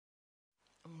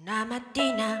Una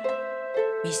mattina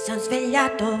mi son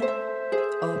svegliato,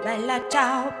 oh bella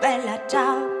ciao, bella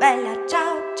ciao, bella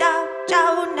ciao, ciao,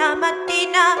 ciao. Una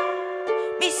mattina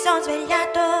mi son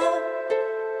svegliato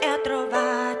e ho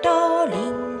trovato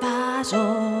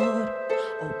l'invasor.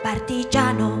 Oh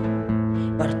partigiano,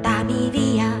 portami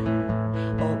via,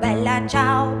 oh bella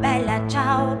ciao, bella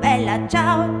ciao, bella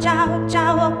ciao, ciao,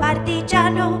 ciao. Oh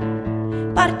partigiano,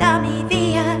 portami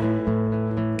via,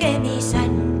 che mi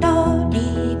sento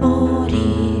di morire.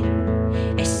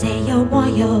 E se io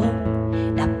muoio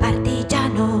da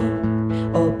partigiano,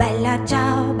 oh bella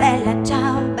ciao, bella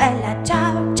ciao, bella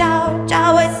ciao, ciao,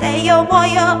 ciao. E se io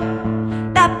muoio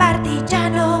da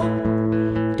partigiano,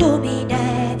 tu mi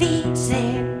devi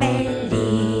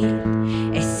seppellire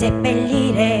e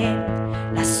seppellire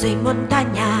lassù in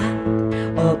montagna.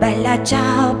 Oh bella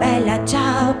ciao, bella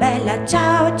ciao, bella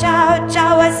ciao, ciao,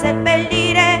 ciao. E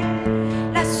seppellire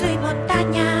lassù in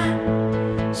montagna,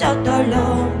 sotto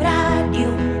l'ombra di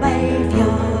un bel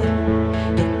fiore,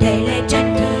 tutte le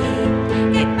genti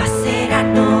che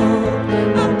passeranno.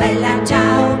 Oh bella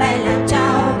ciao, bella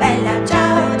ciao, bella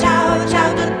ciao, ciao,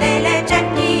 ciao. Tutte le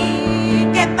genti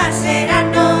che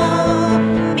passeranno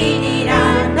mi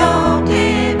diranno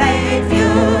che bel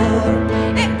fiore,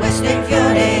 e questo è il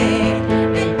fiore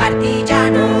del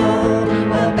partigiano.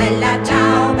 Oh bella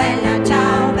ciao, bella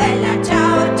ciao, bella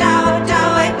ciao, ciao,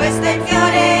 ciao. E questo è il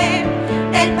fiore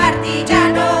del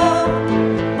partigiano,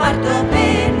 morto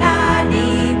per la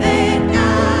libertà.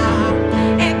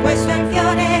 E questo è il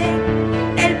fiore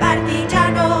del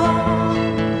partigiano,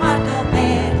 morto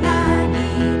per la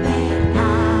libertà.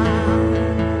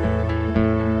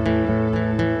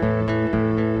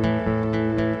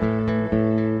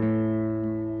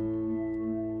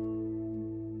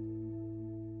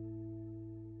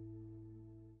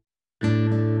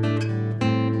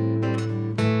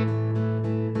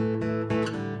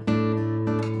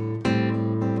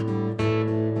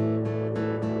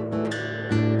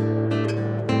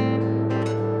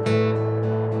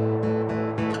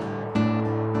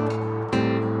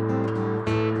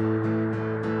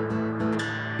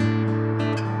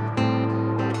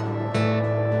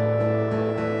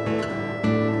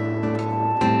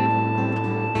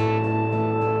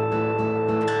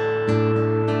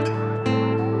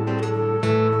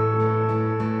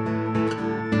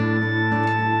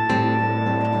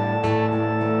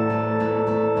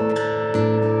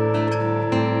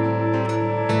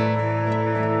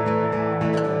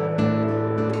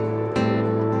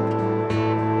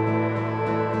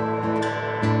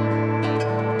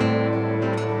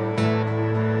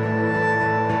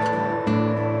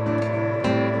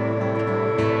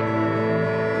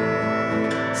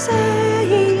 Se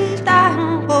il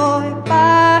tempo è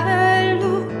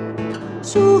bello,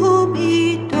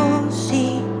 subito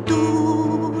si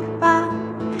turba,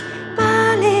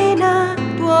 balena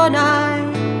tuona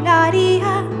in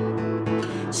aria,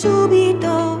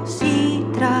 subito si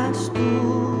trasturba.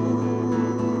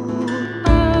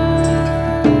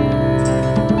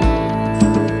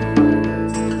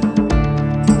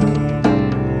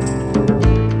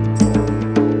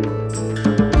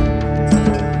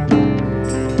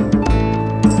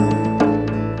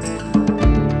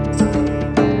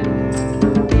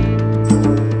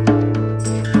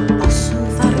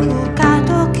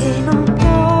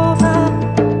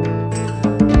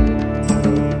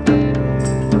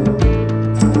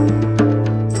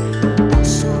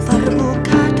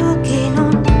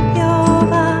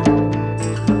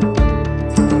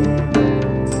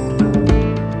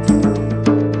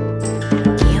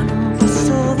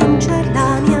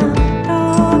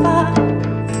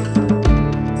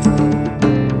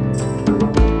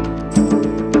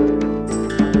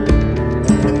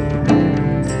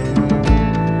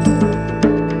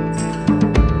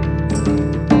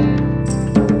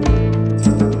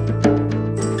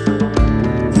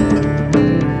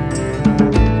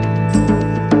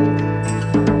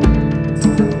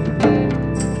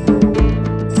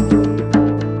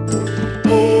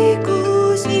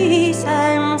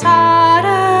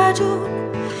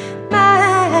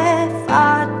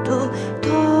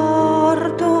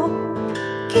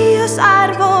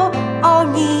 Salvo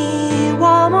ogni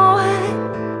uomo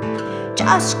e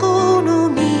ciascuno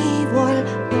mi vuol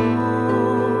morto.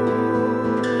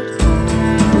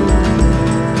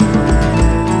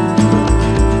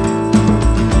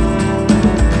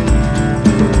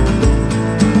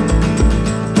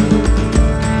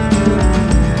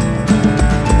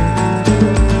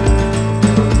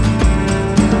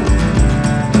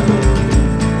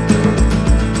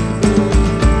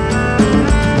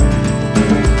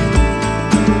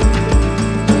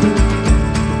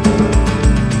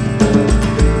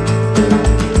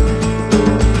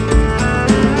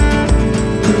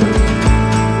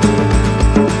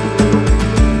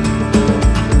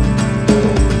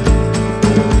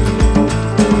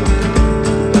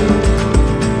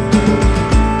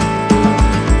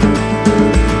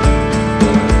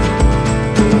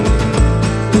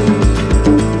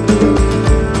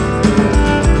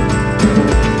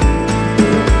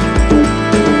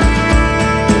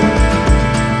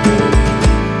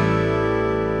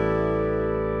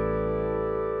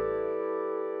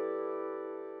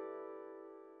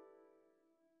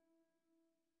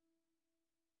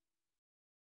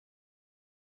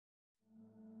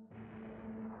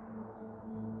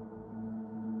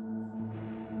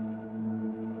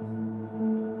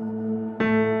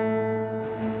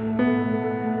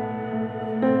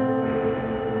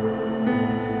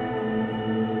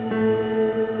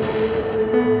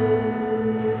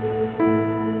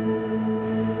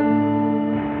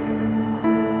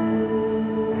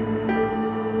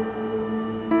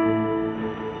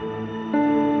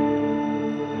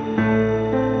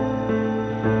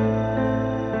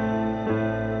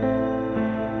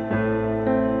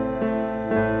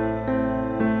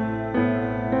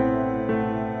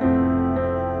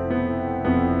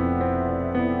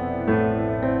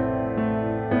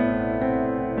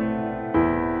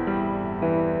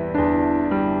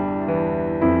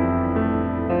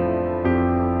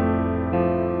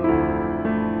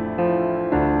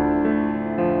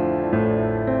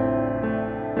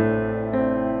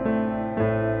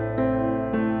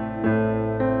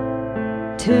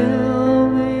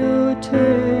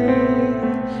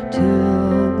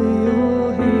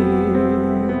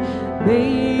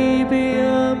 Maybe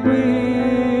I'm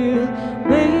real,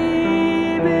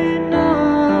 maybe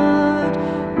not.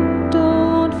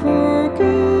 Don't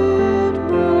forget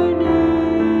my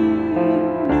name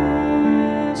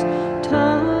this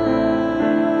time.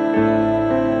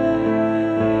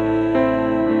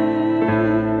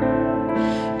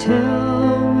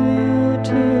 Tell me your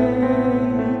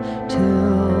tale,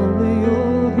 tell me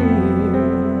you're here.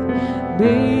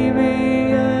 Maybe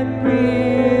I'm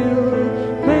real,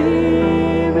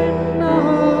 maybe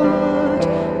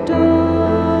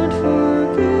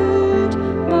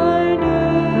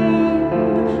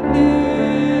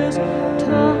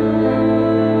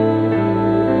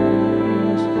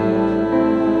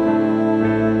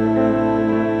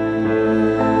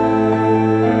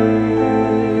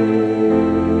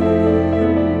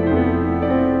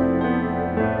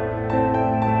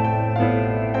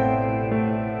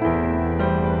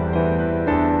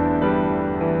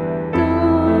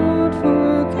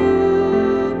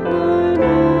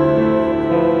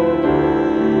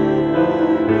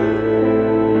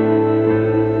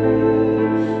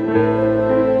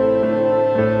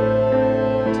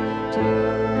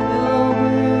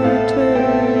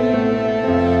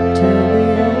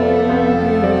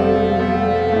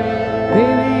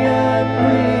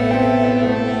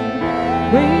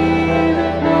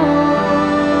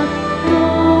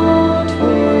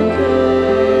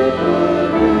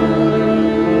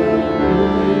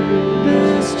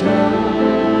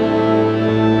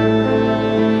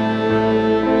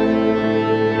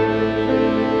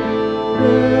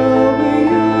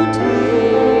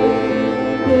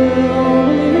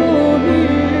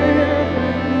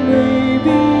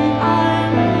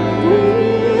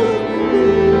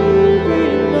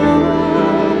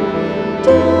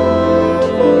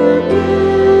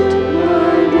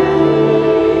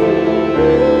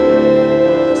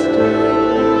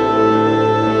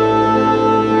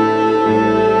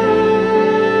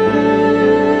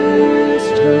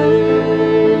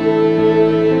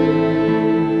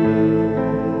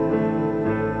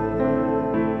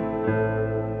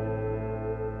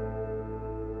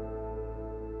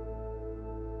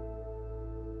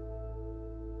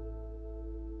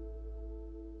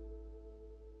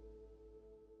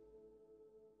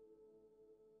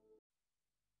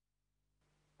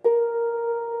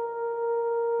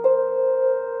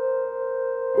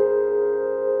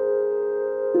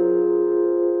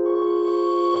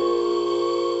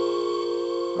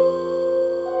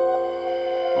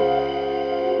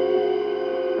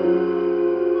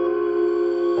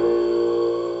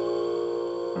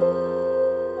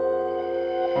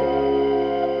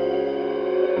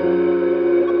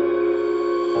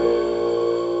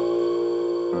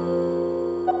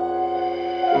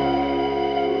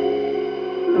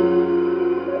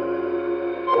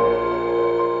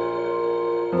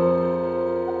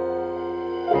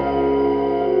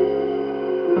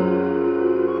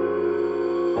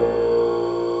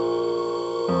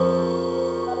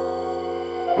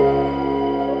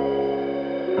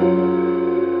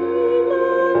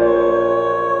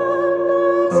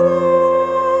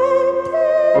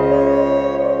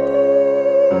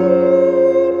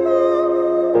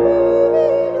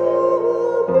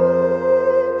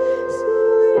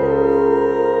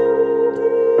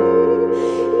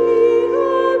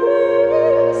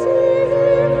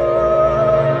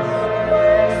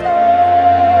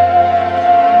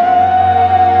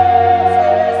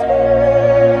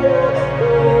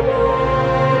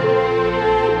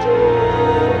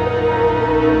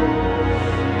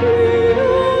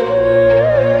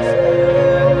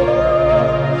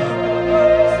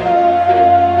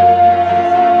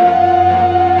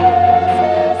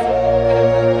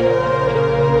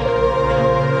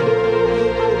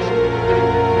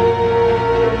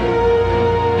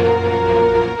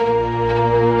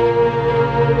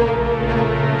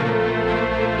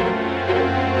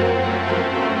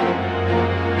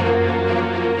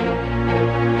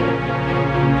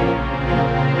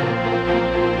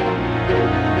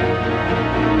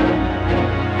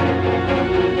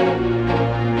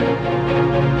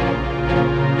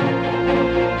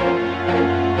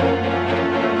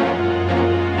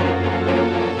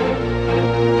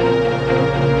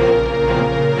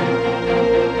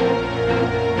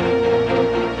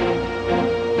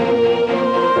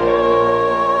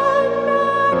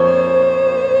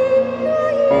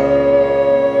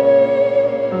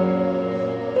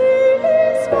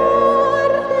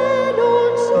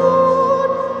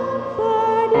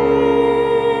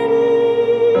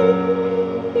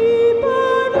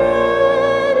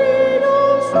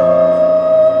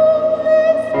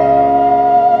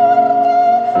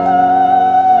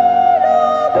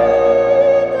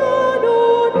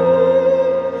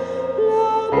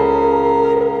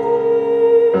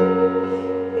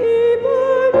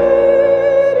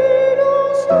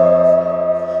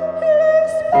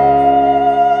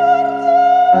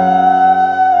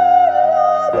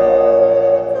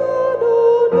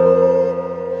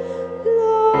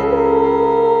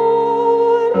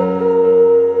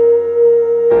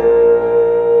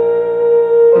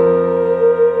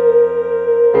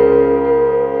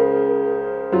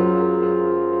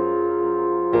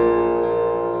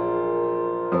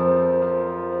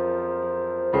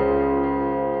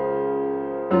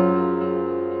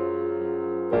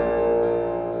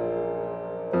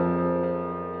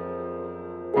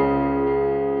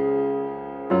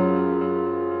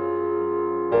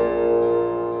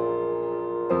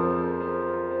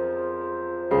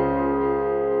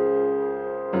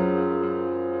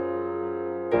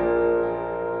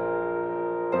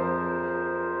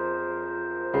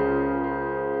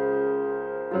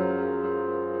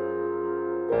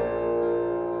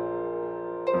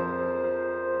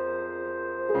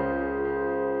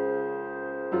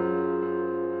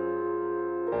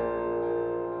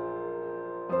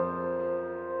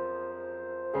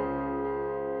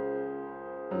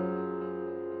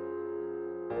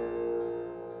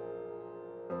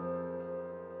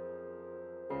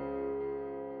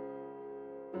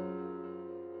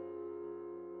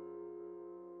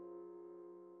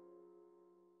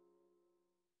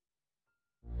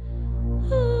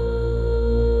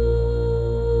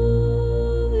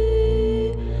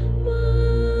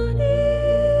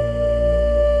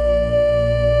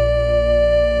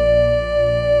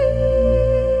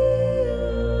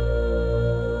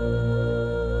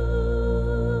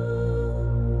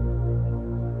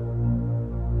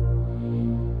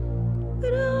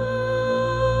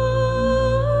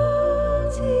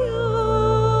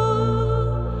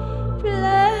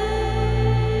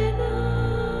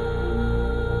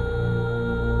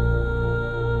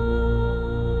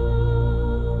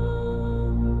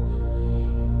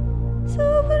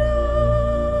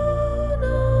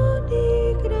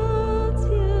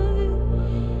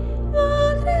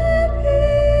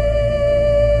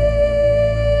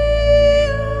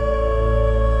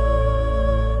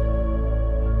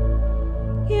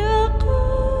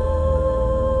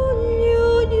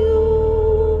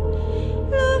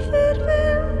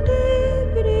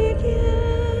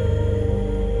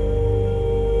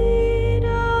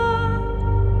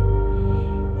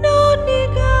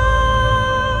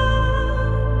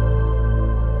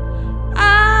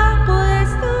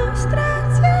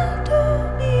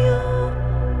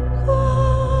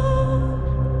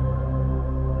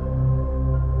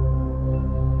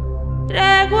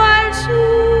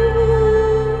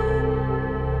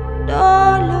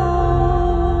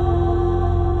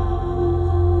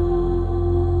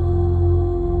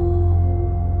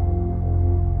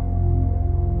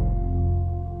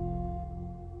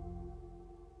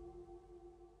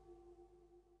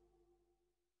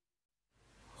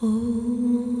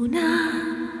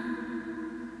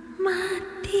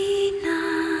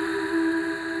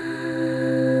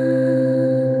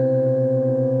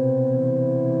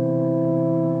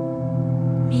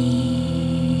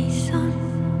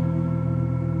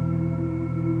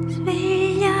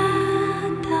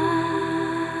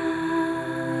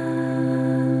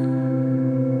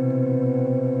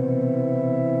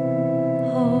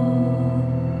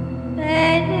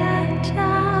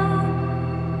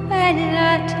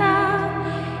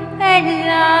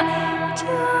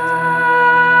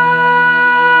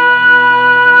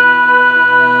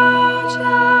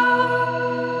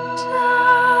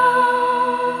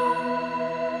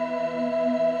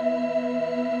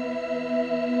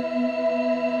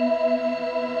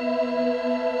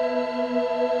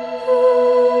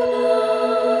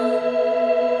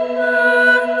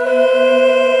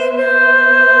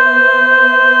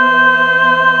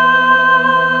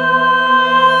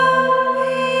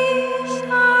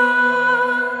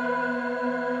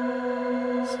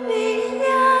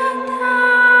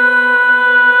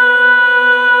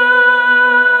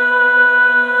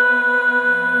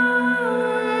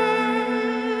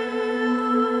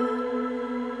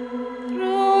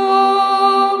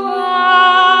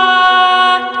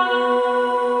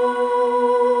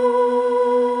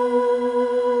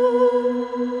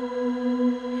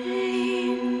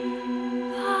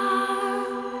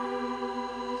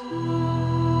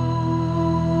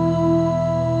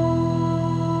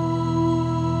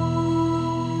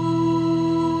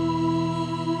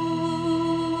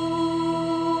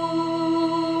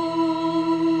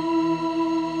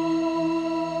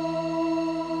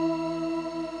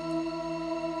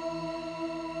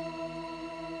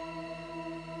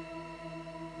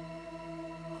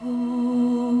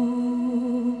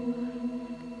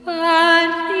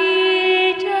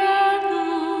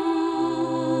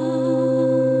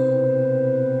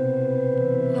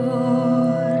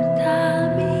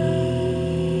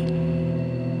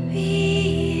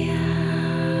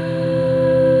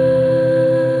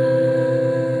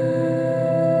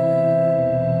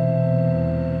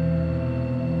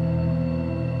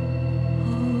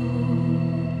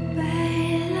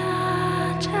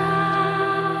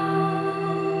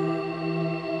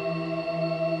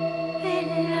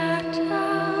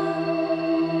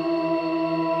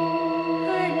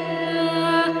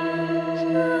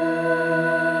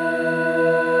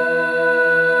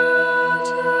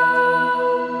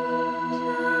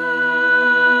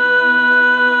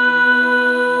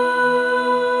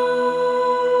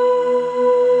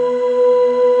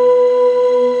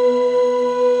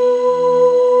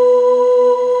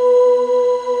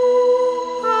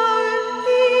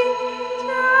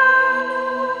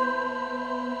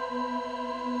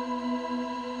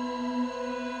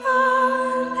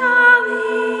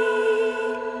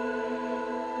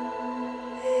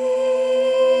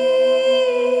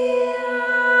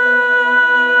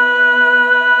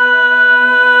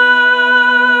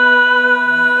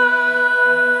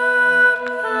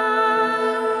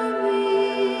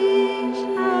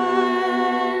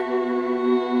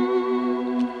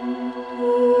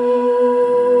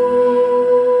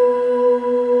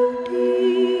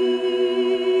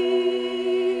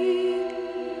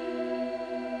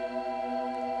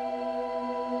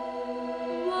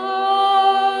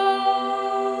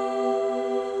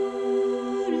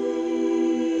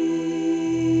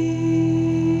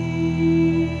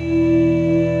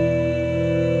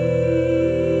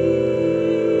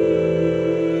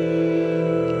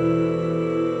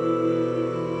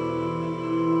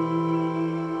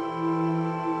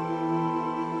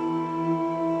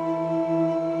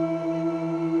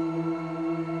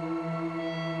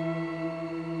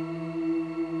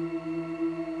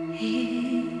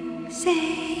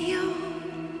sveglio,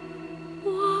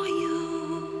 muoio.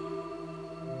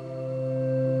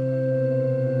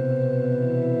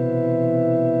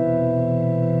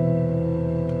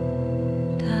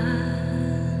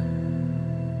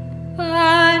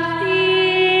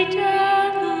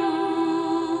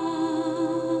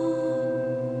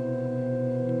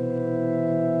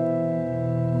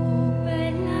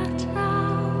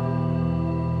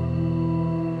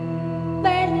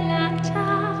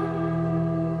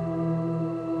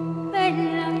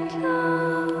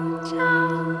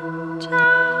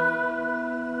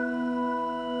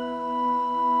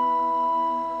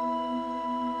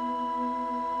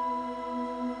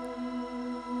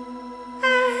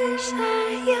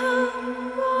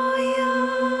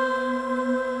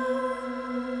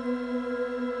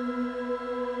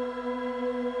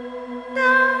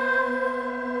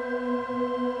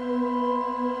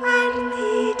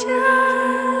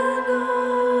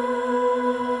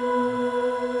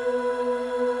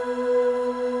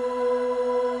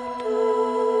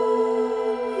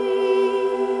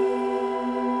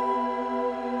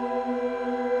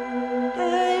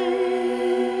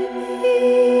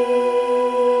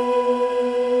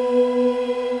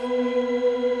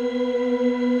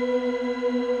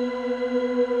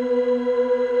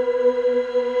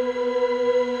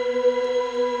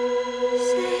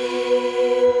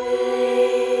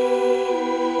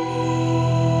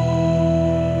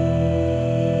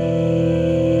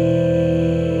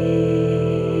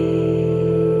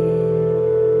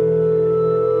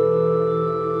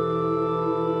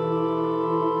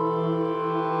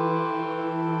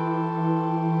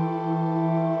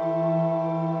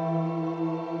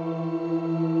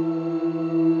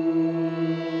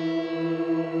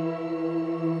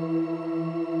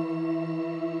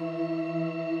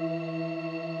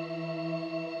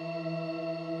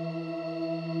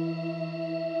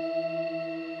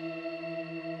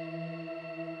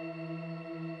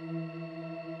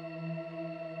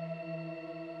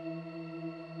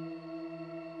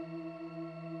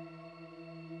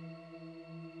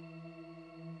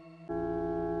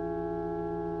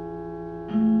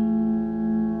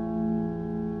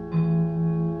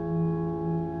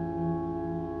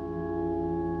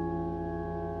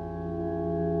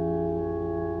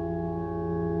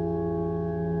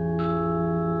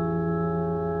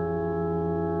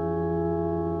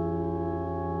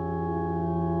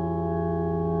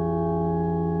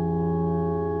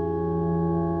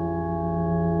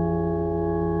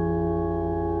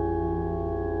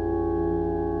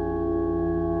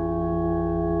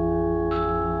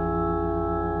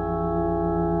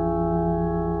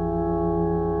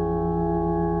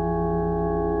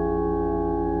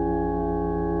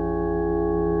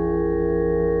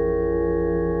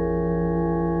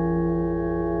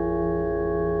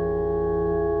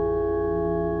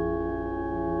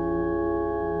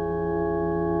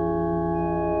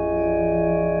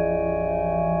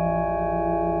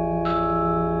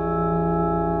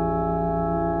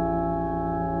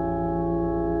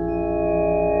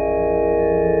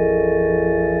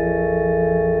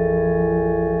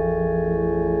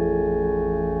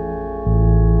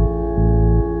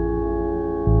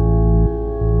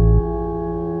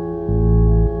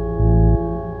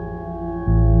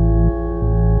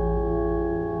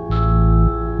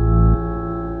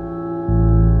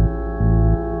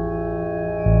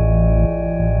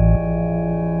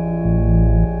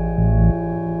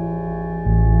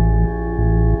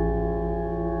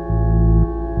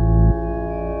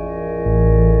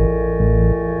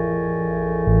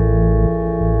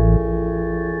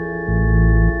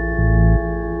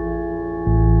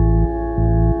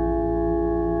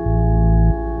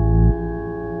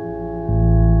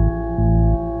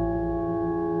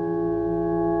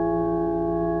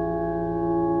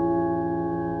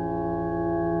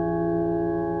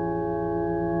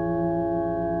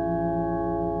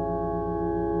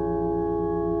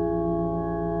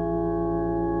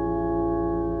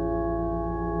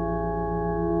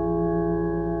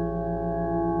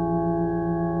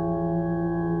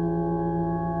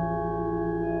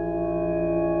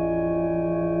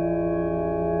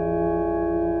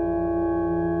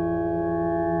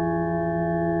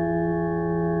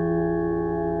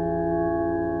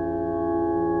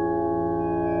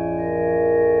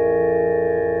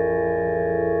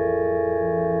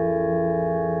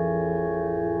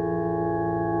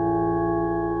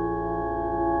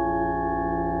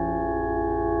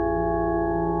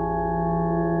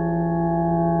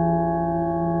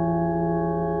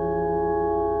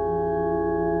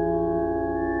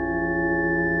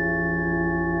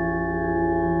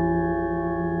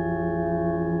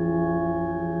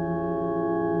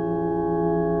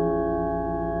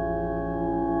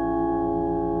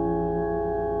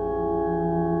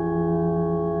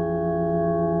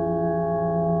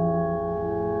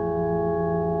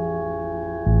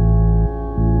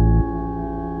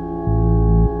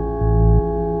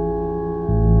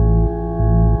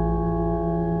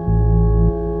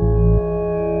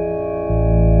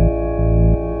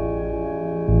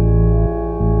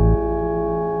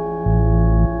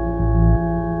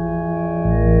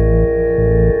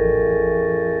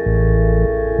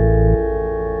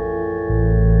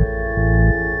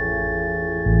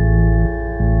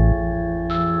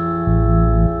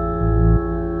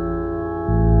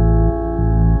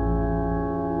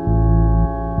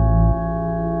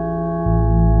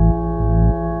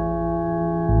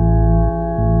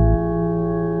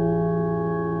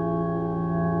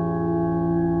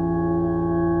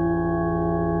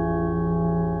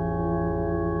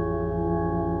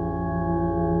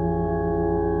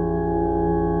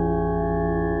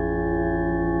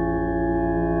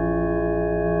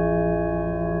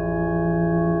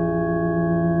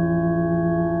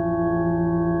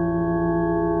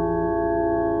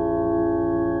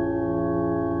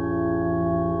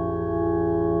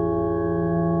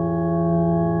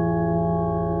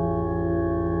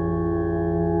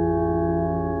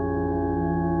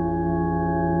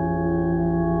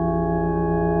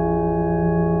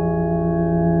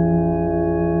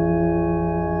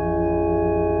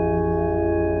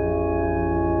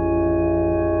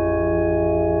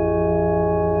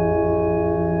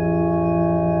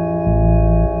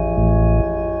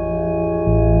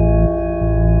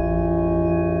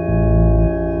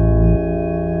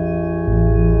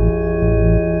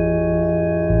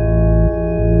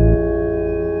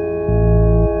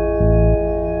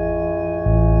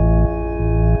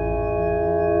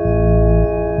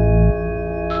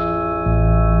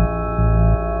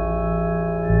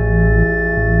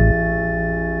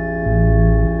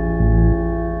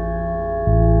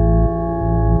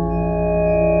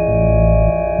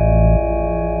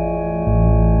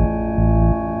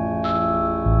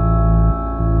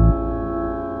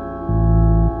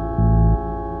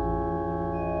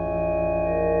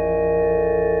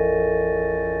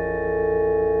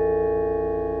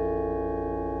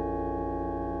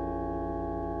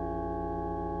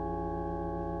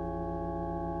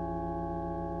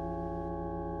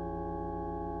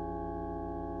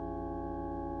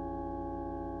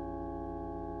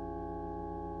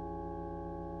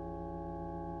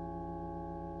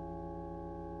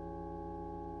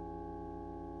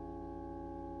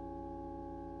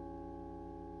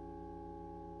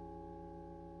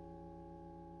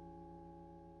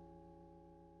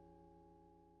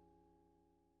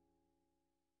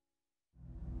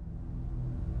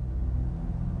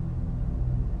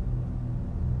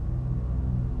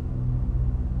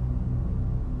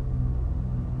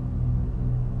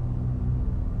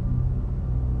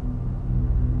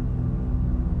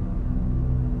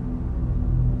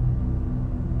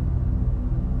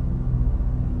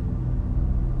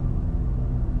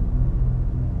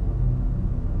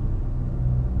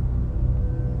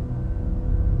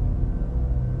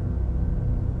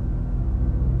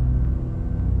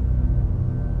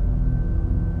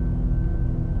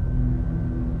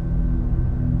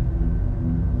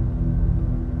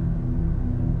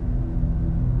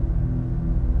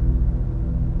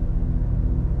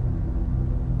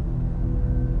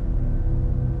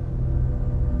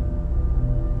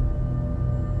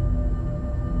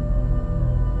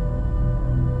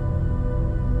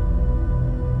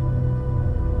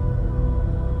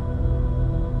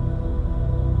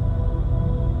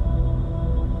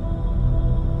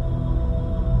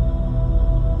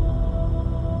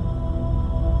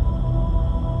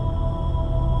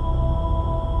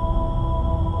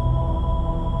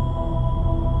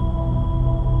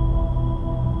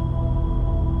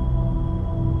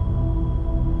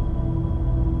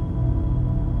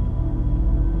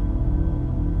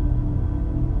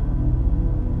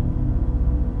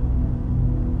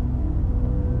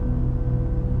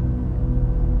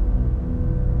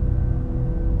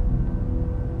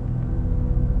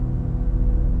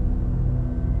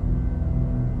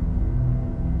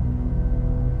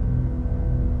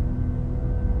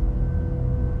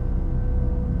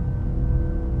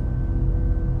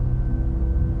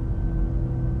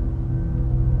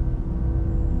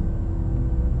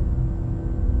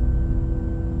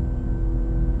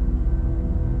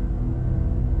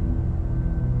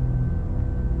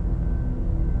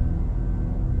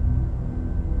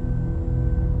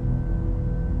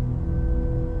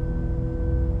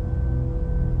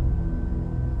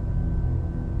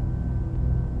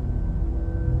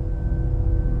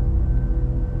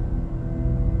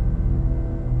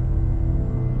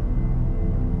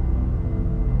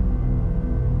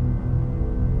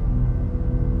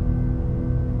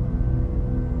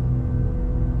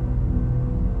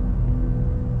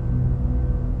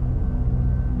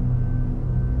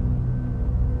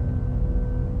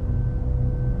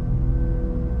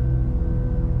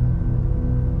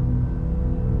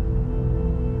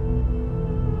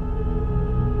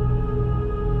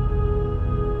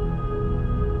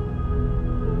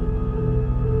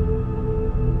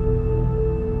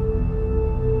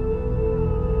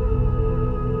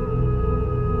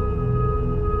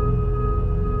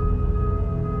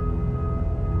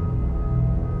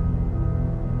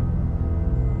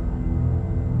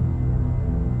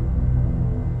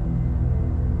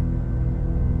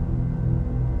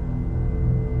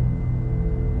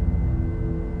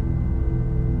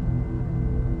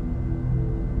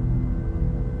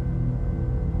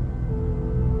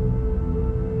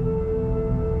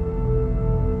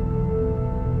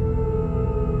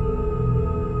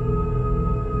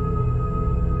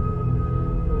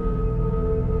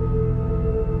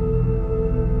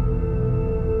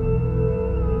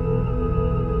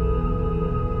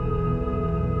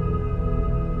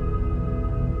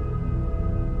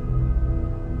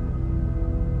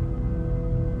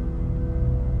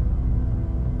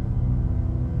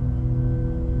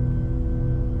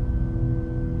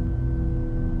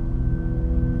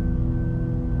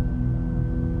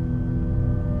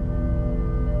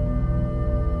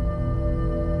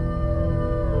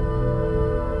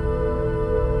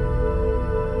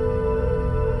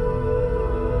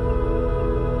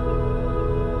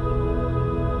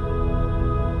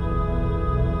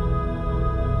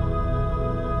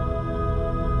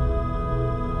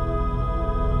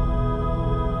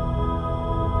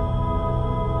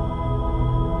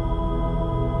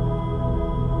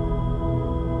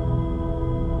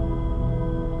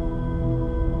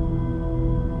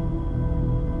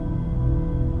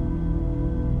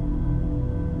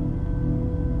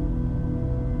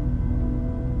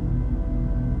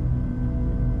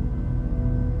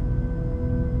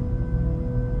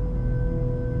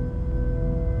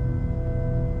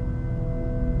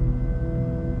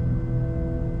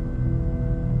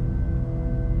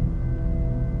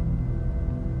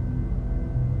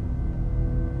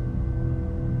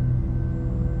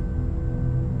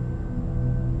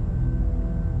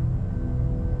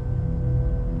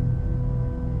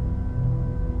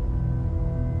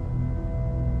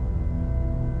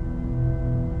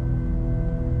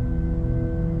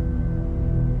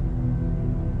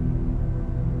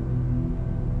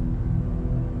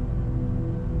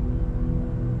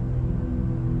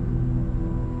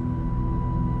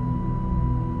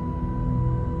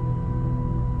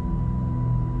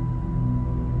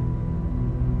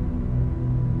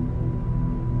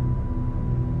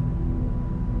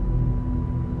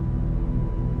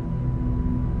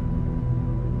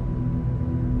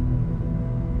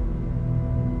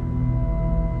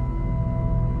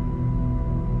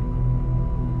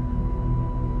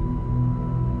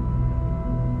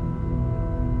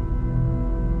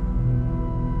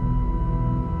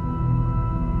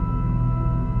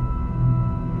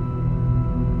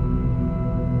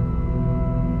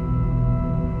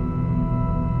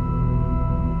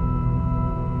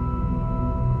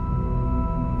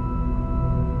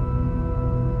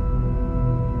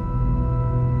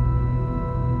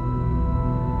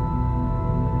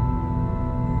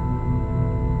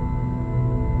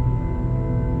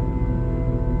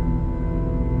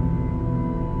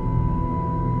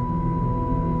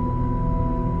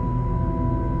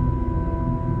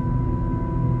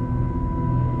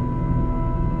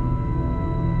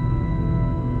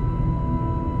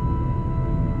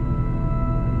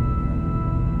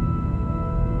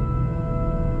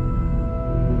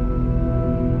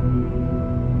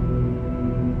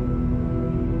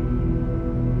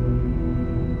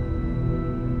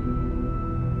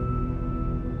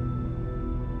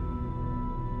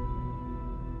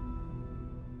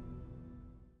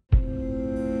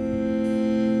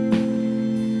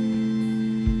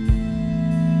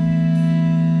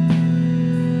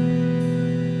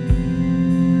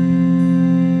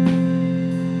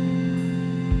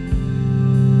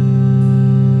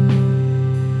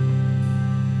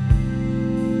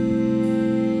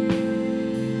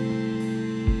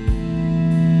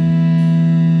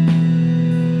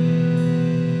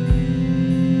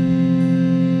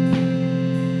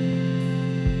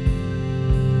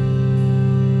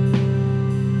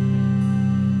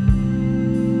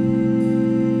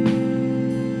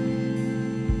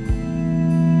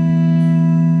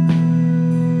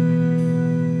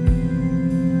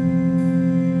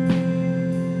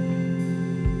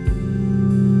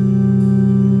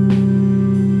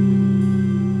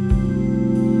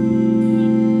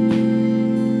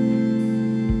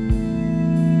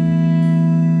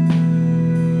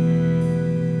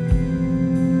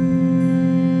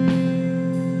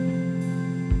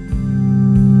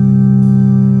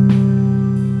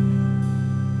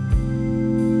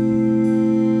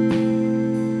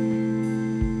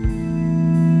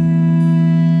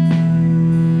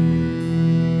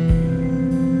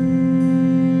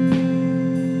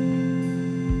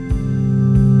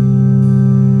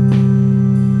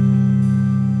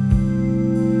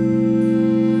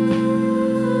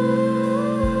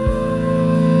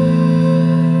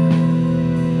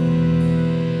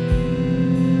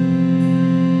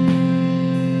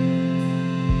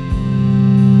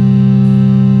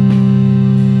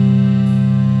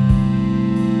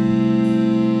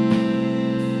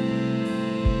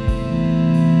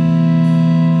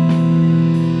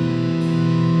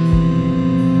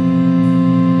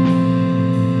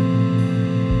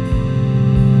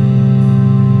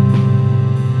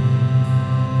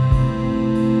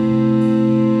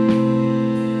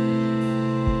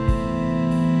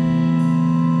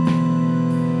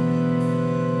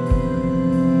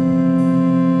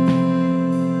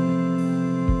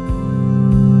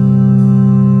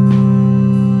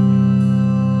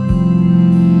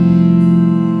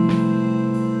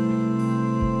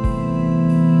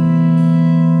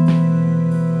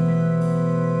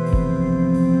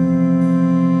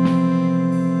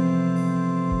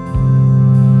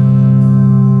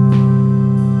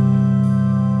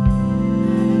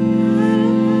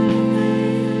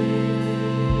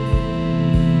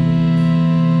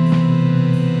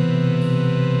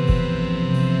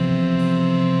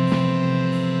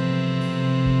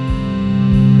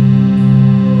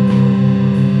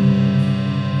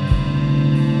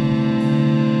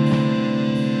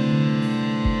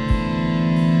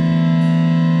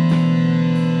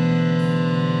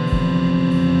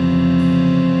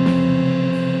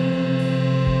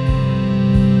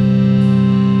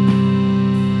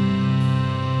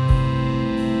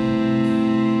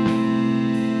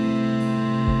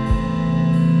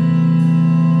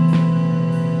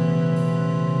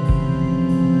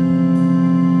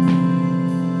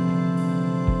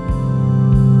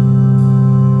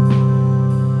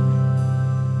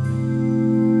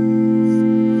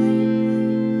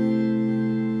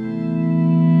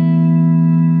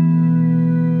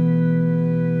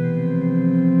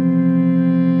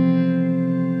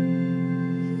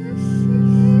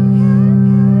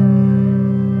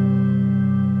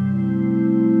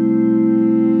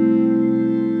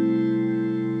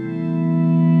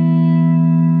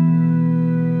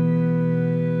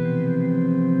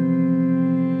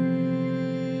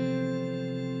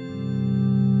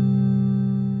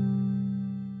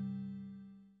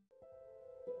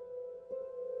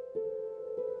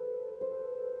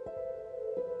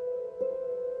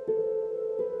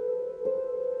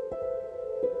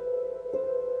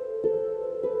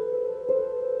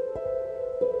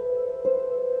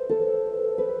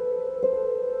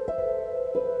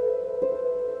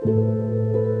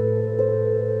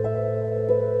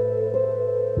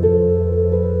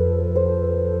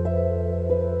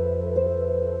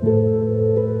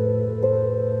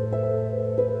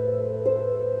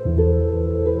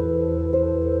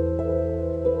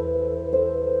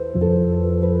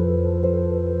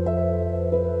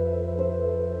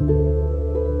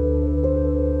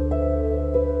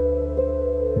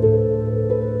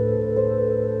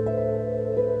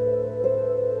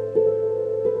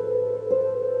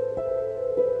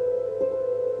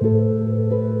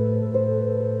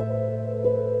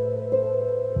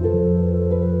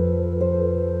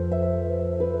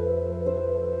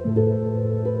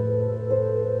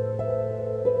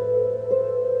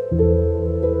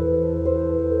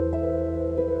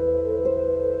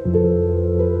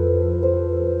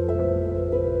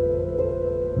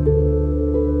 you.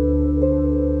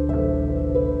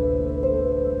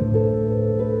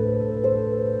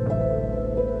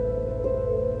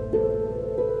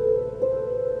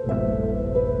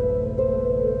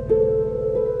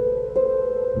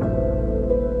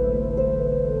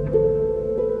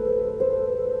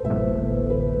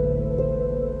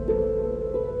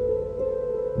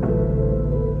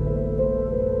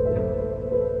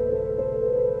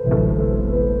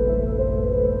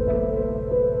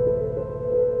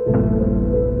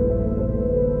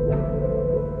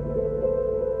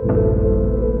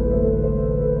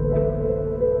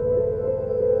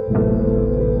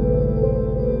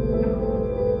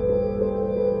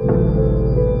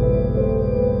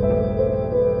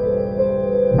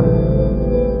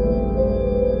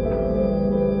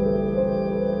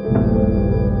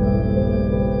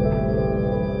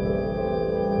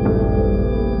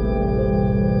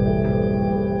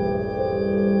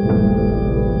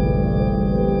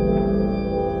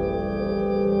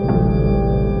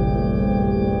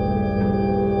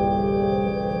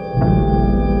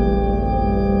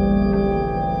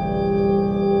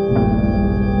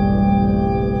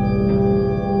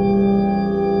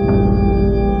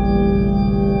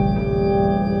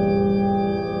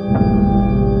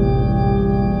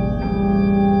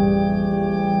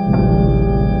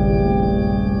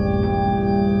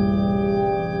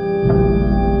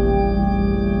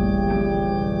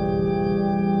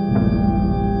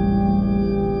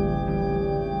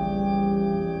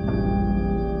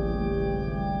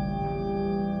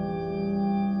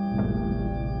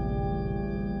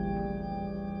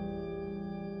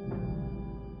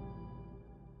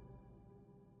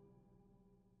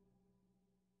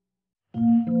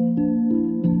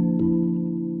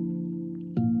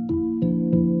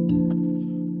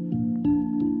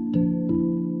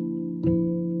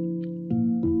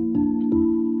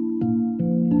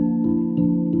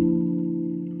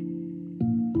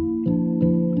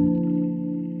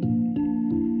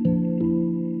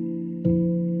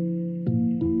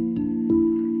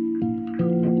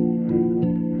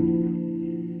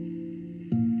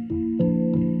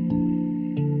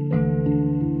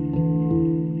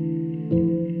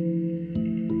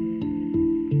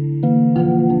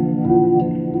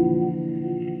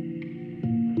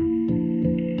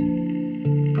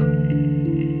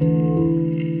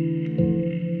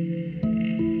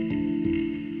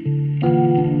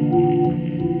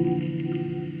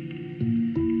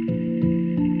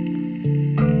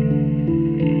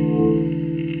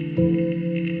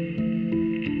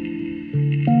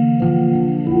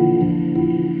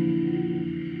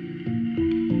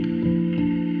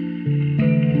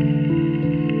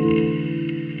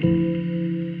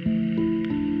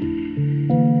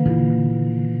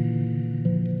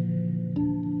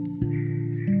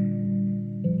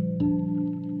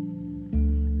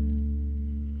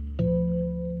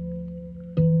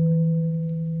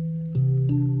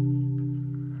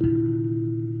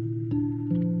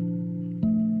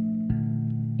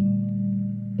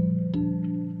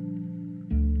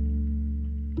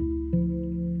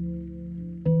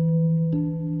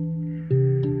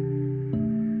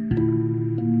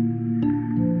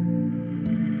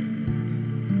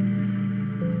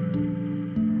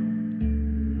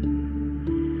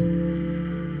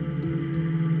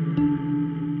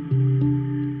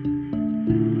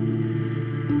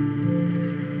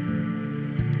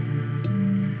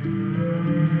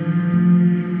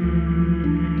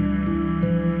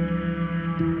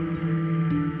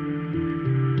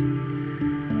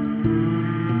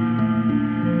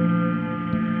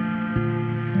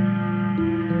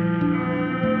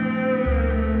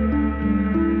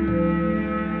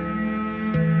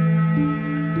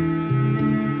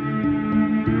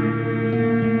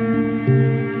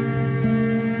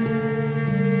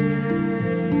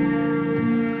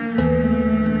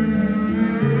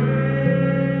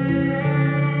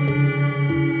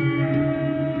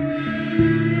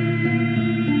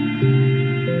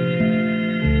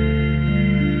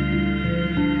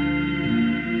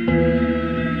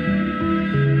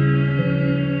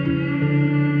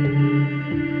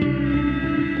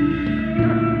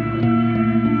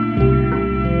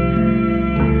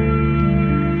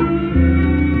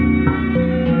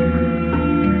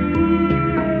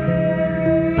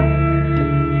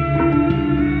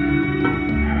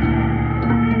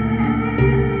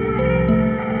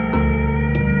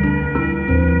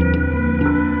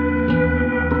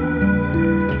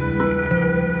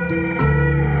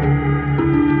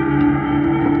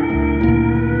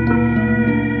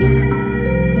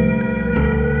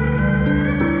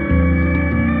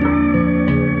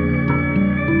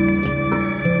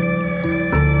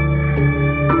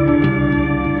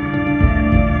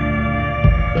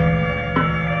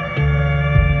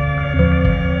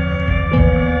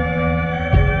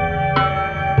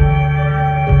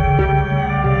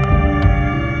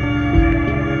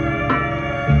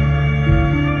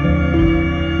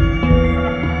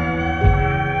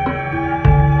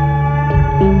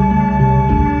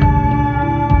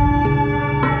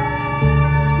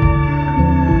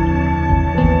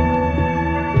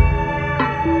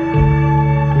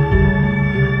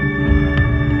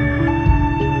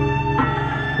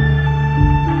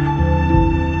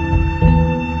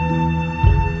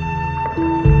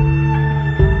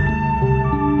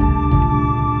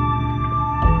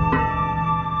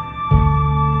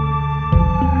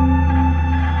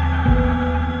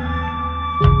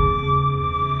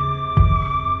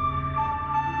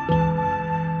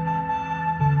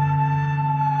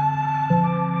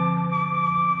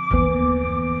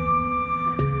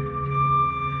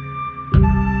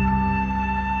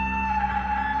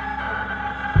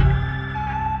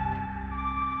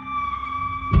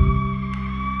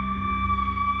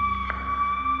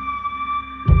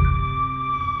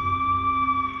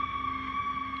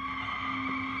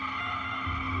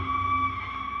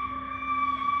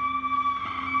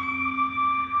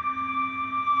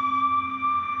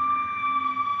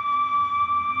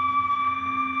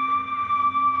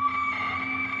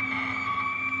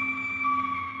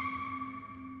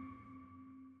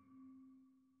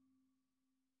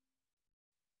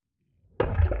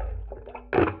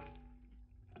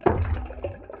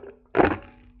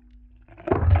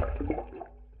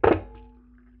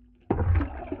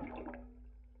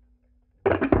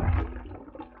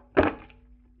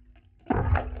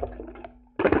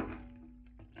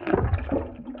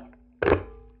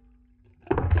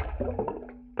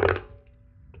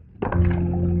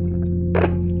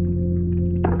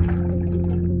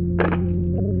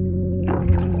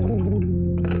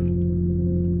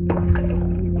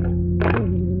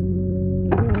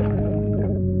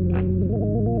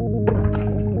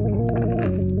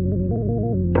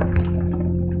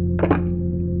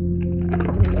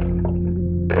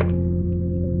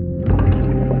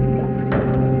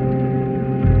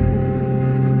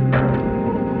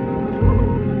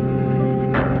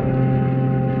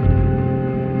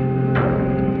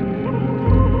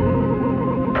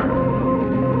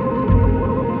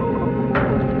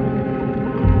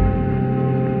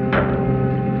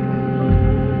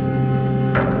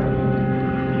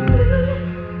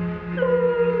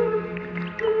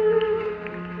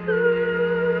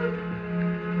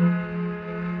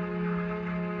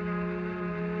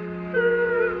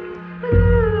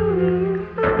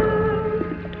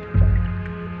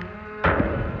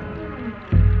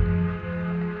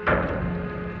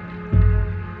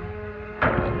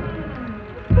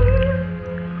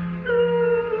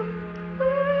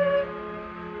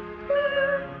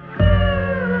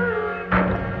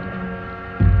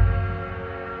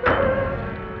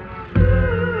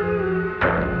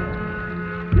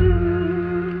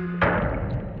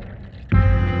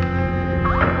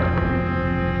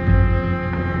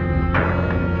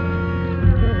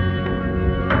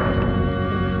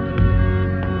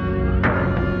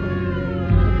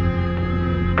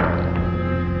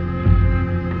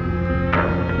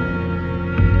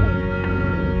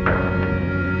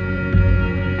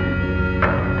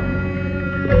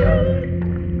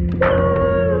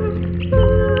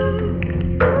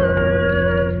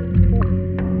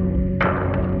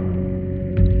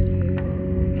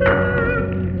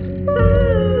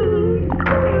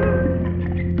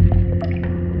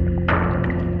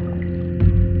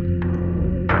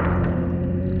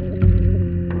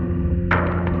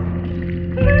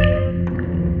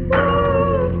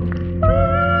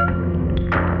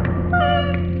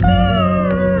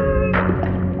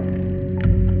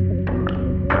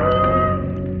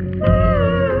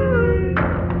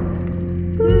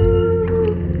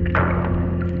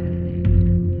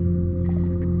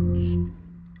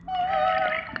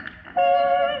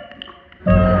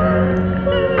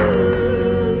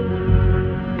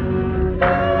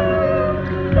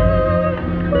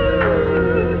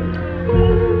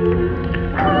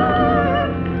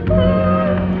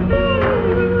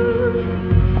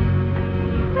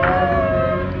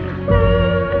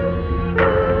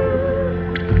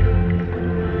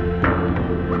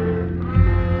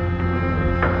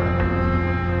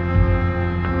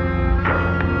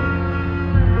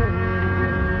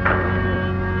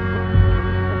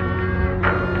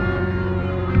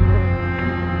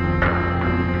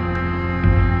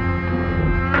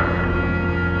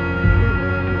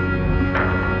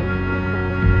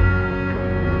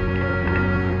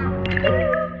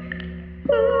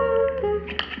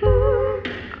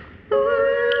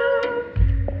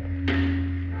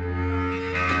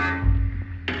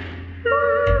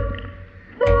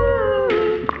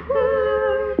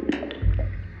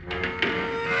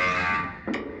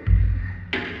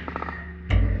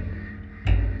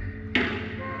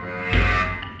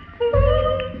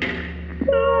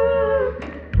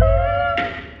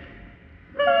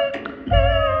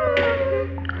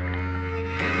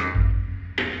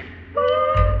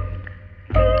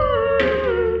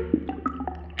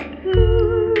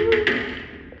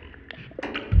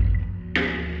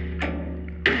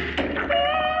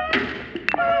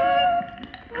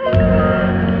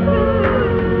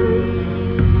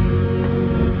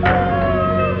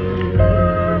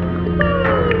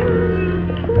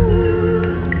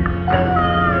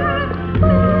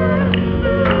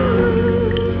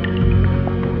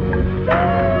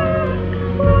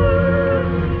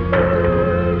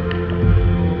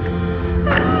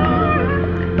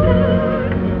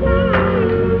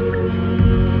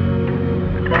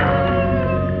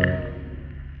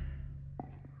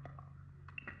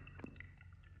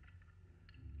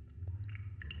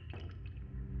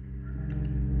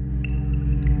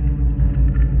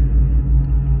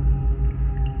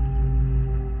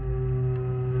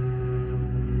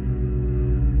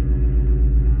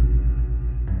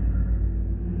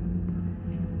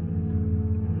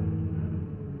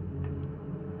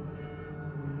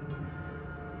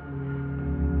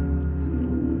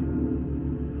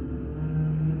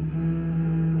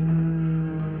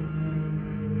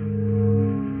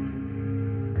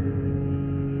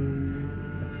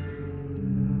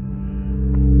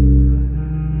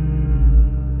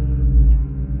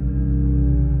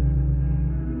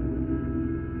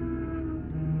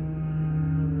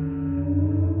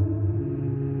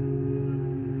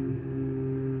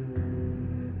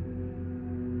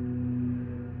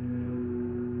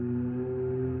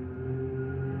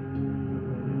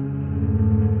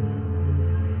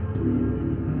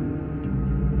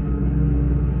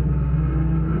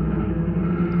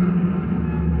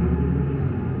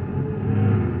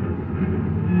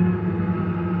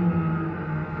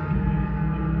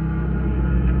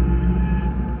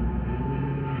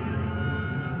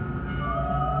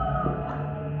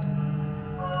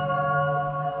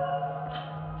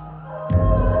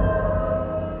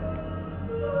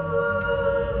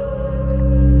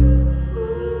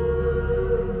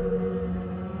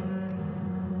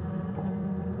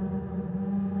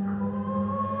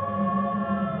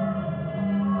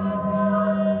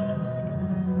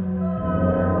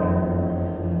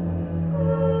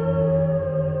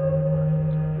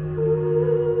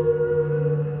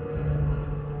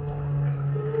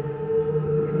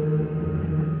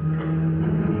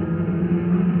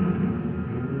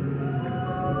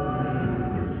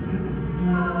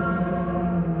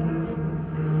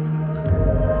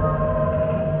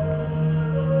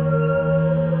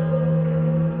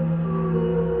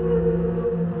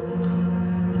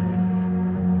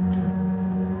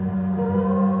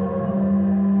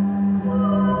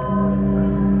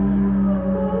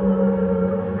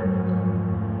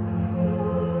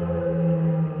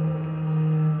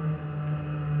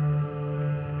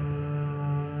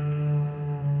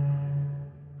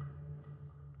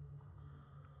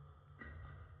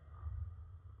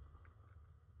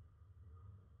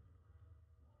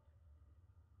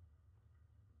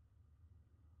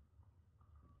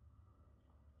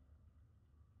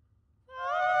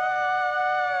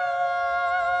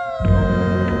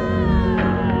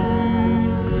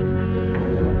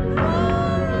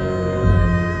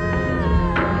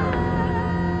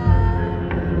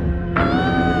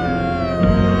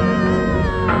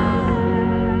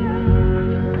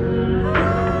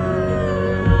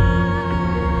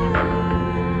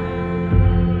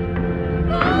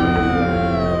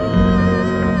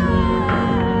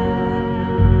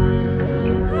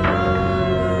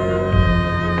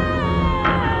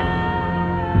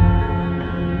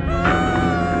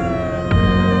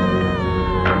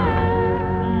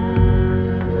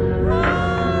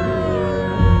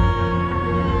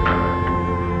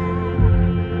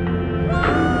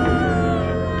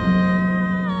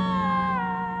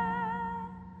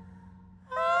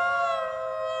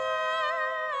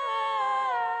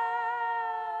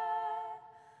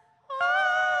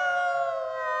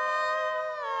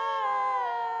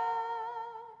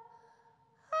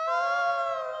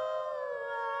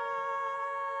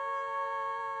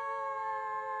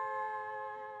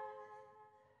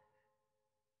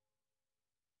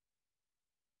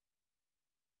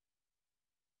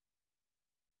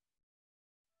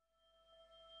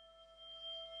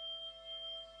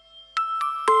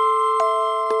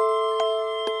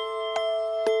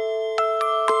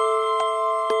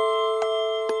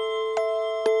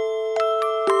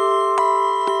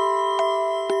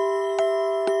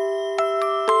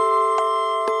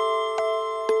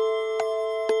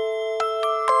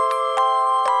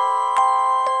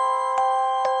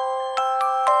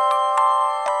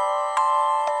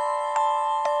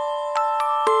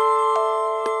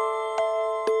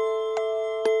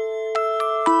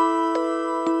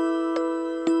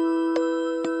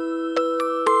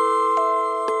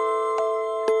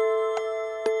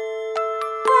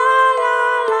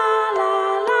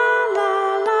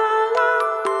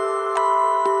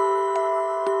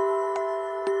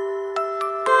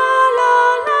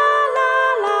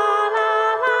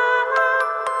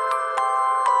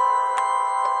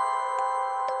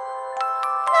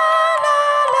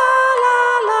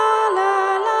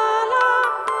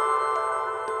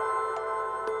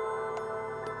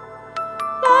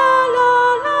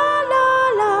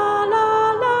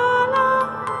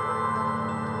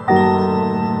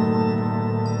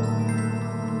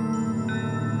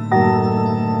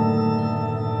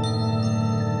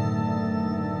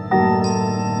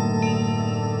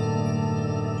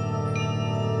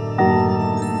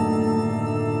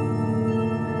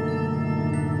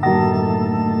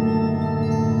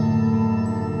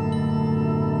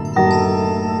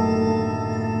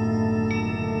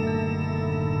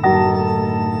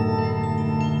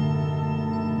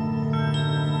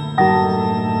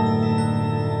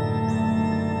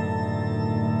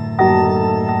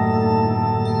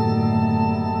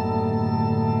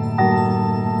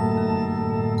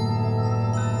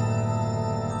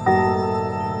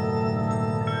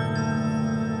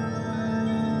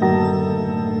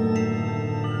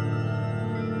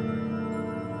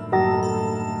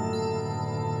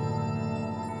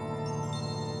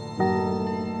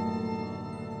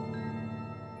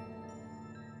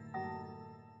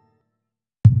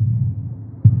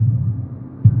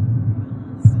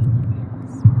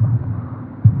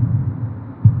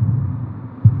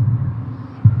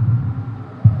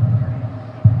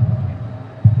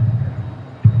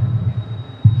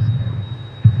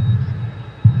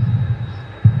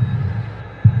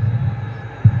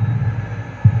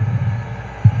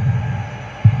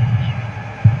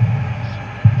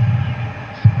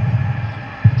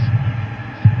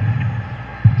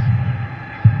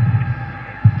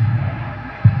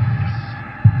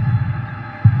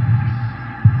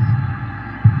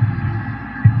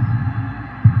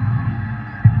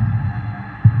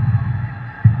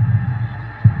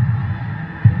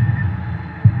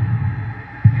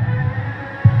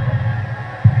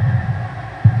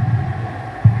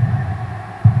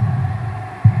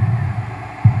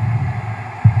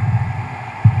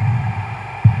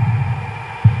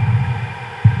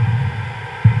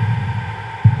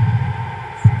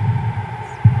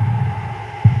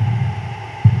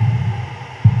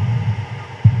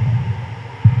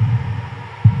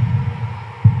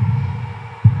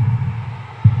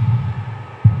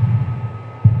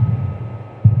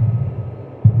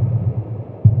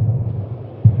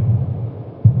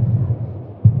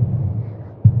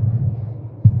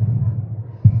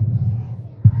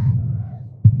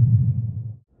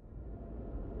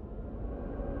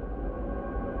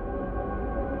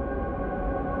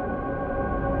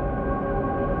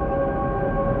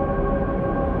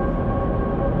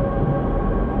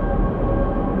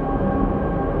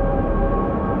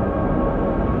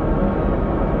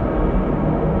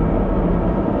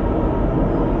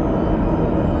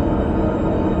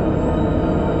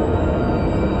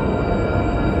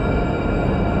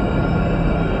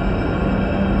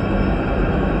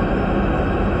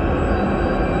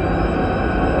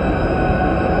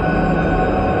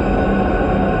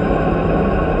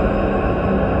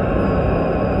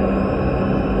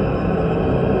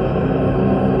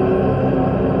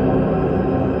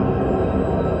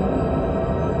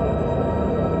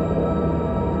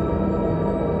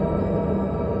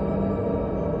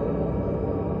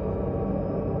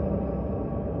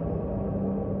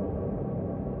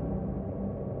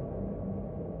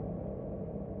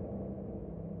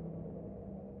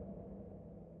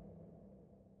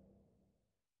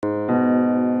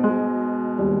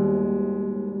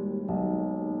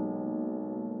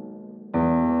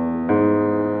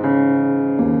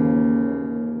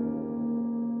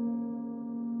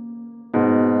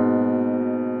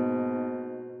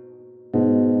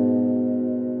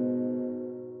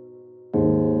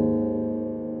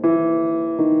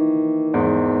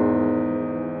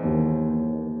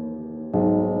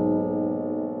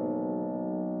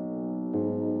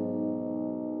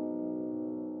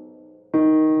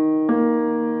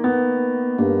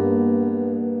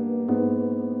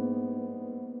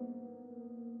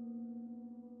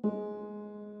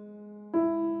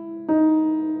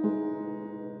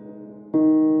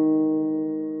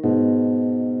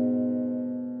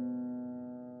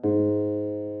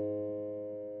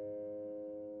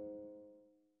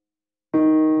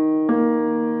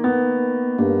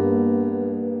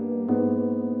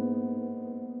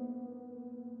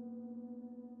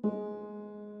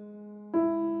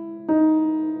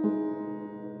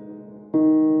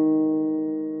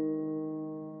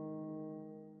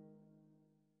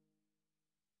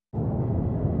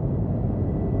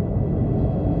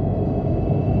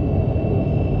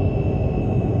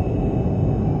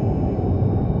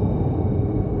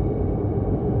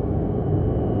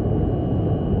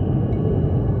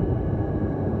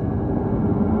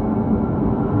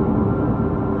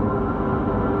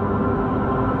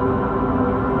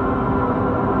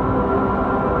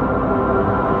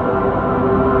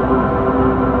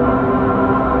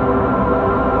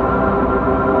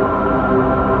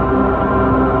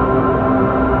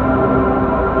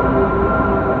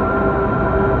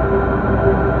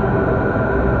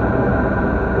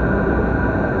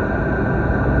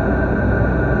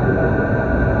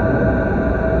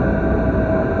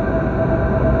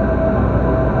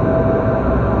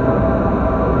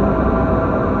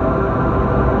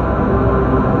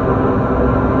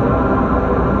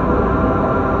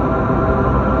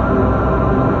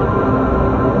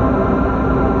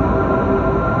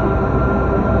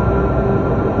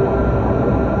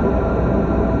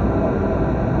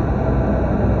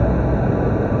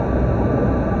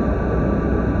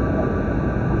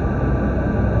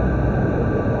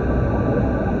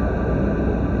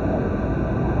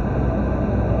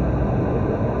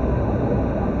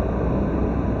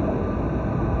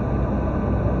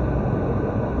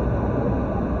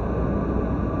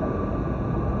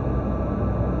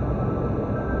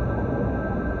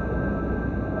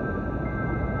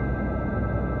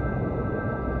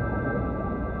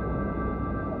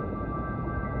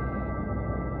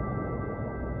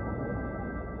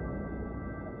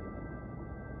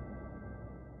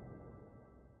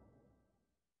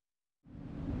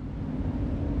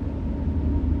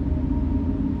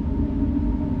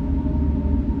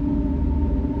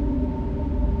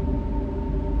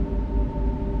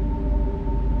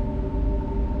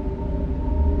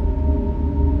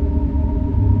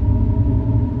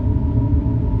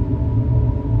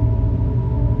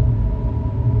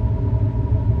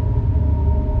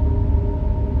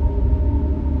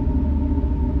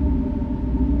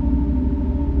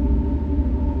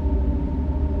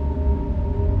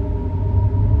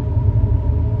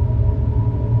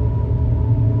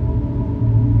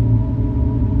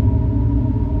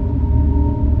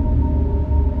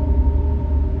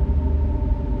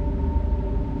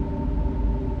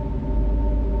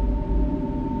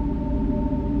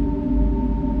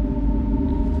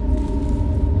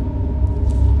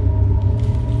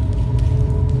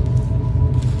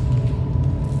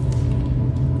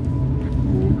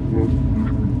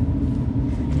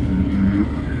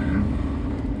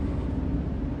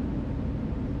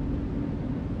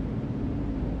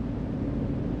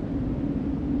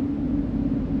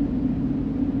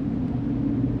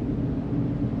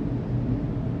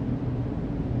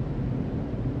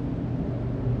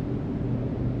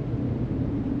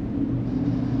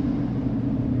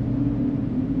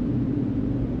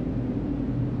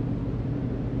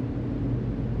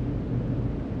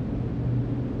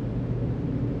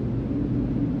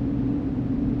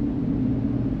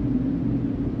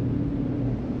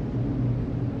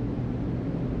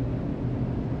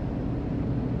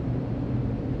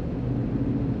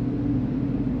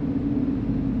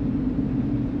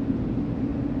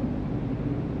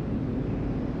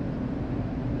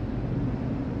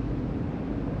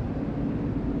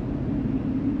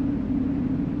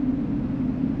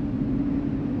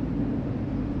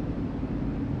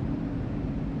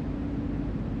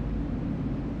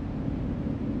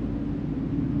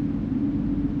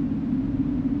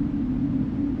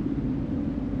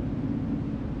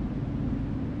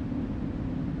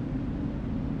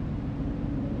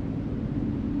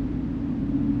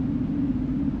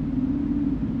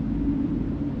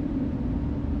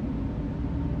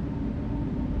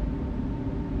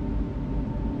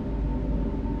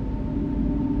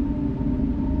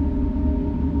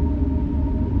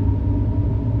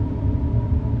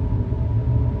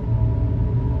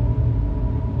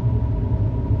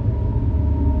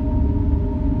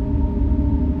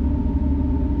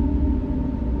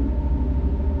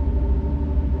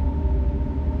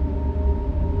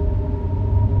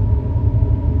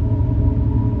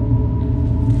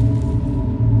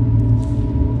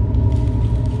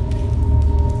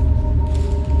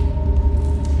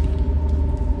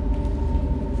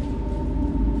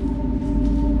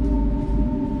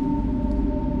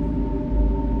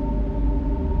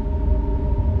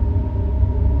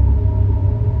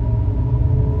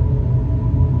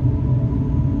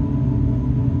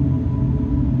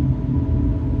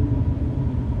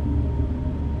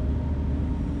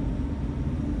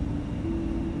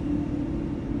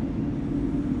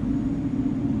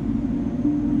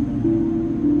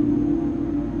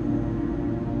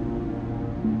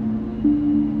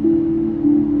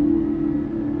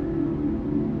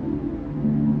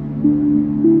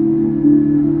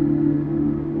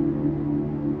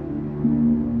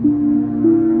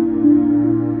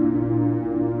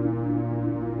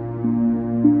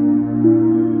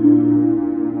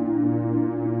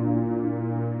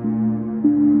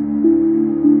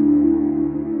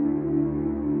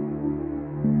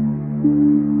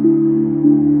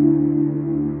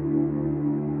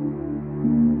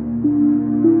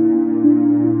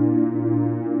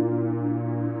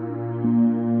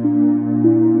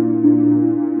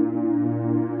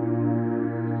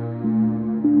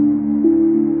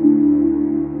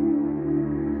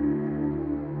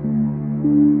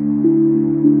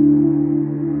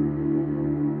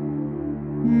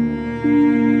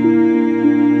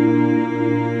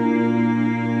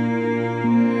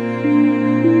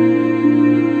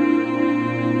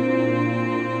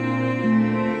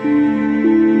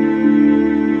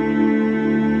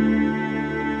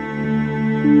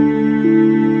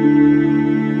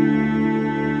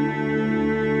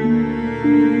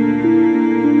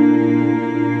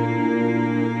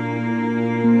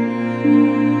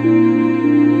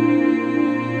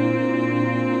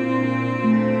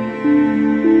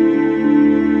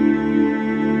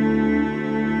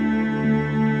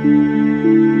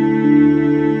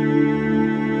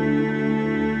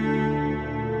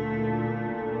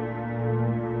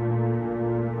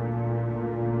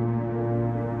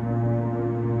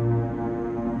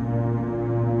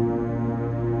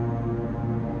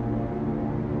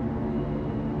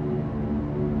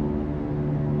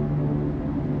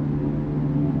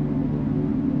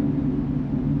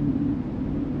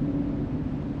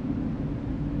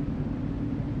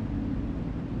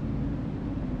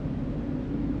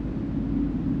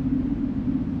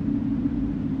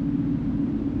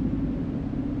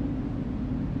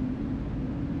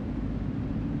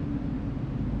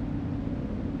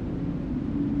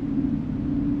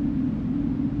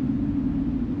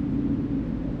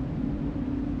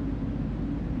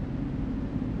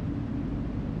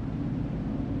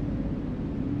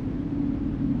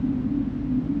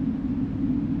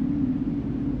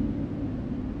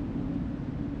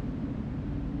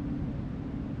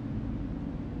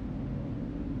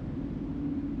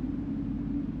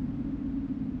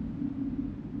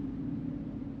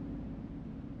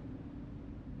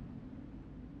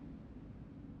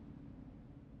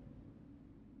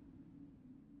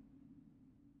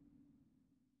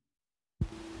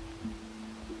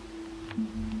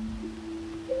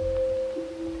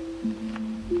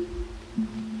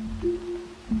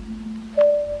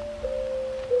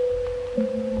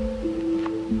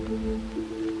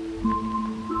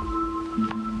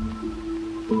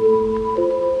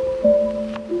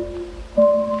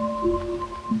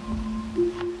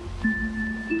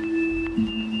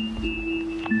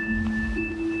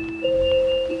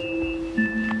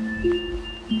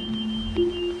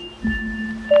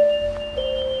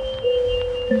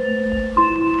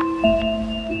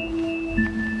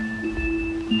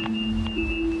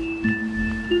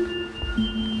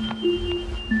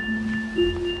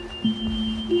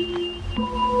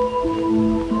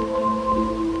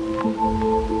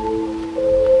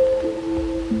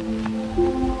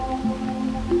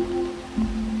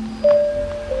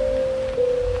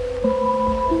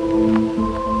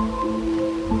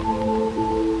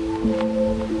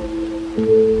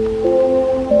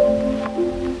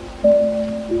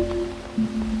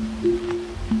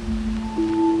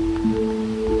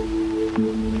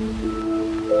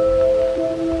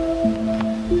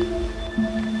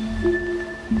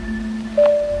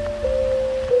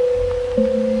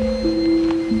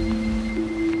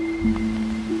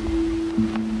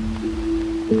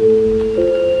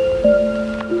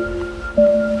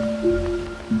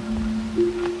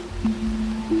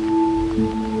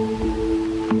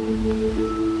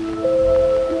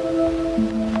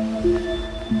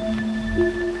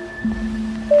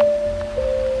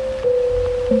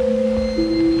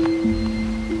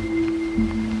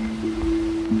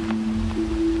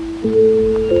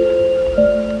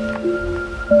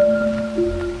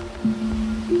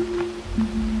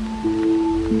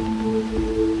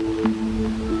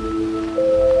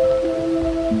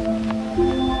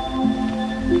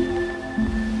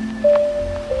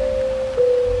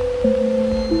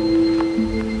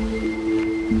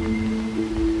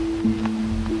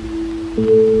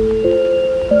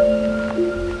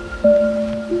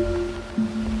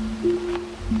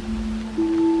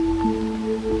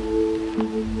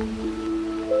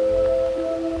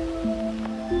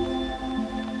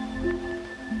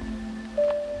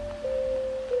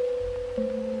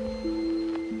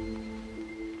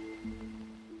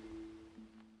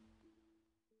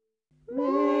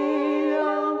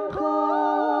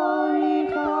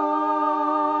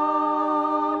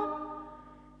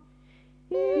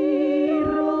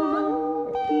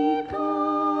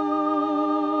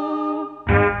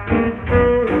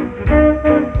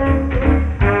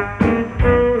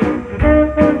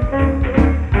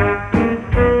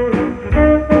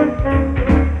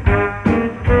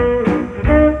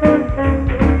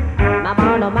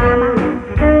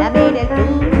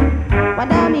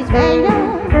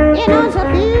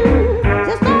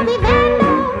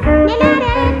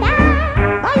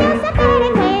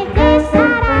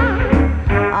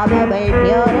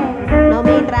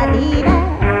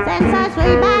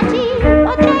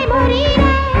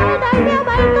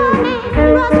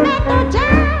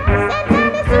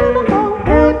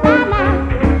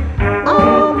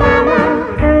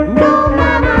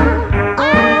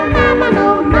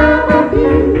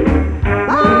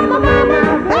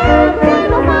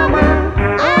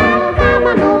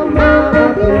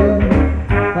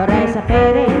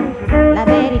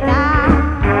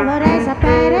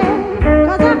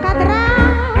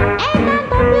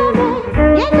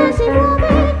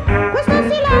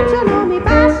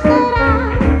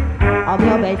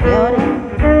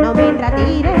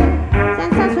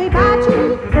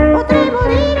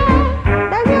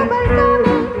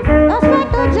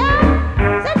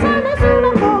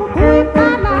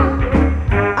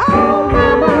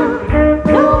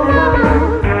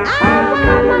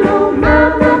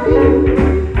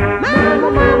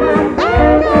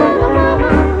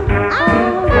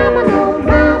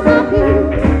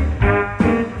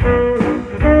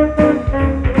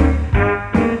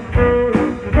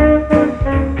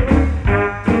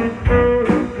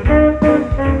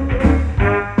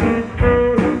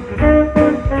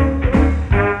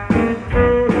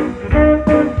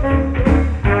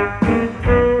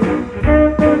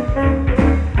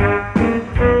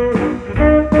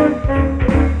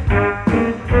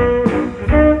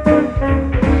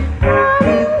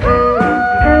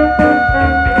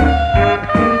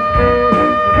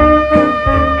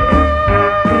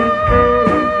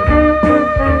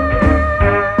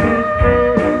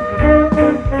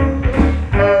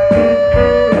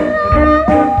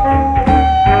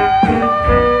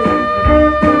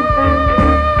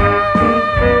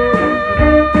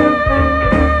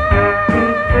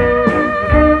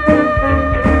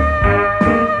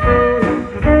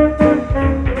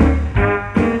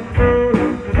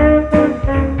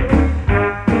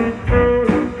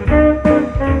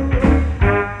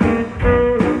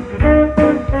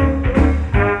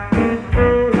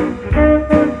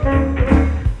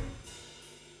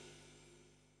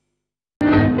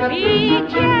 Vi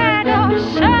chiedo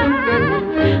se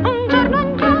un giorno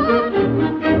ancora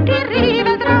ti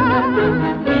rivedrò,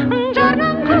 un giorno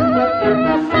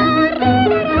ancora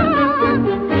sorriderà,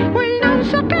 quel non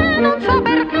so che, non so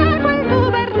perché, quel tu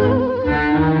per tu.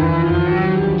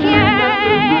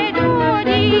 Chiedo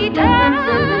di te,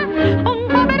 un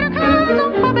po' per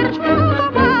caso, un po' per gioco,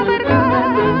 ma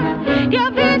perché ti ho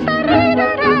vista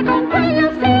ridere con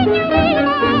quella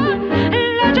signorina,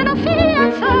 la gelosia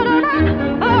è solo una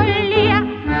follia.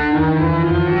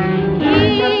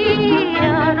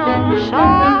 Io non so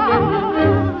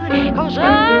cos'è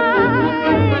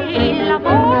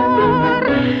l'amor,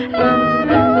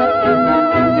 l'amor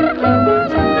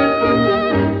cos'è?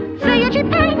 Se io ci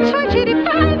penso e ci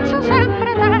ripenso sempre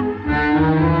a te.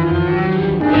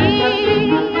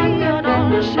 Io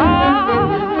non so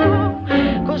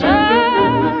cos'è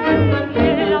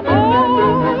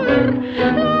l'amor,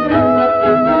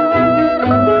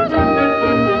 l'amor cos'è?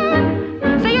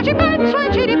 Se io ci penso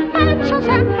e ci ripenso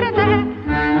sempre a te.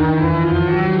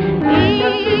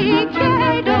 Mi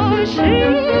chiedo se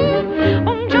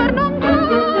un giorno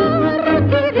ancora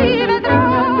ti rivedrò,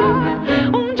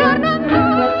 un giorno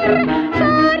ancora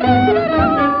sorriderò,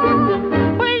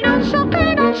 quel non so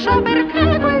che, non so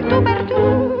perché, quel tu per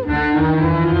tu.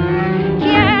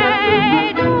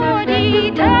 Chiedo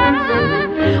di te,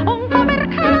 un po' per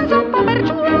caso, un po' per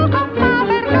gioco, ma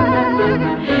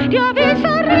perché ti ho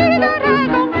visto ridere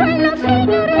con quella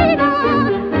signorina,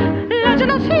 la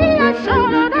gelosia è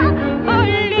solo una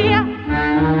follia.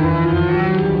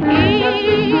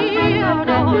 Io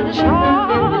non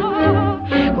so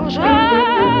cos'è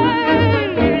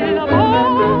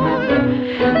l'amor,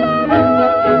 l'amor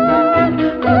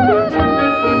cos'è?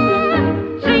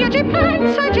 Se io ci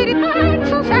penso e ci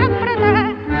ripenso sempre a te.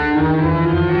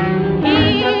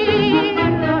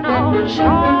 Io non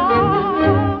so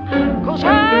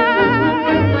cos'è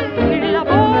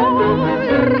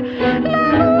l'amor,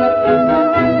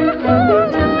 l'amor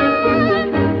cos'è?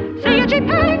 Se io ci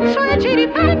penso e ci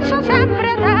ripenso sempre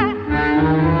a te.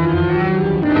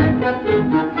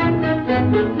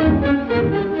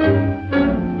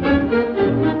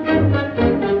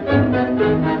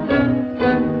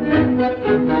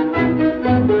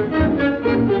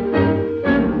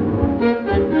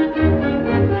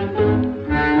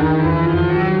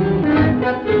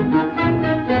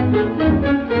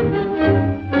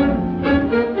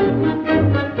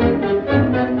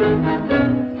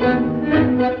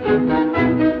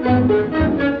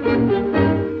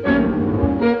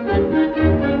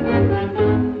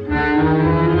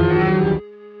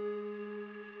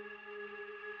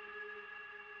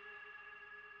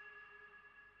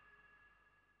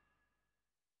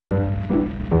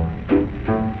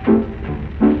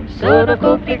 Sono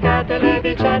complicate le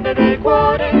vicende del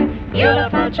cuore, io la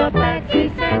faccio a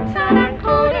pezzi senza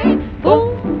rancore.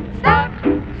 Boom, stack,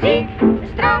 zic,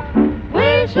 strack,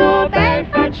 quel suo bel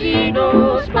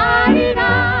faccino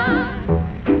sparirà.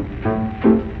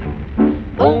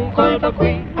 Un colpo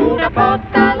qui, una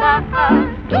botta là,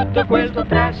 tutto questo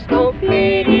presto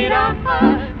finirà.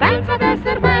 Pensa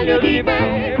d'essere meglio di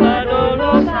me, ma non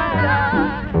lo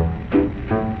sarà.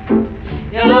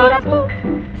 E allora boom,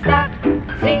 stack,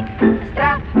 zic,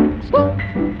 strack, boom,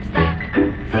 stack,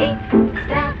 zic,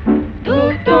 strack,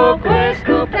 tutto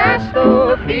questo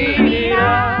presto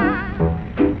finirà.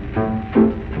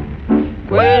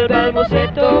 Quel bel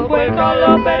musetto, quel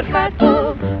collo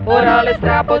perfetto, ora le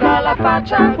strappo dalla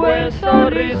faccia quel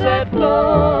sorrisetto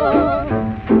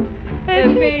e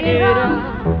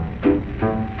finirà.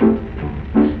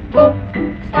 Boom,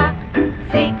 stack,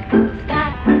 zic,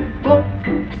 strack, boom,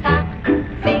 stack,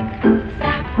 zic,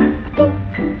 strack, boom,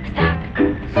 stack,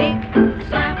 zic,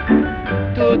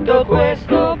 strack, tutto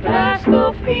questo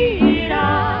presto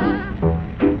finirà.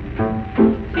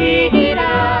 Finirà.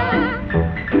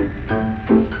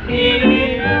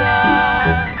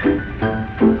 Finirà,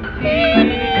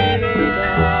 finirà.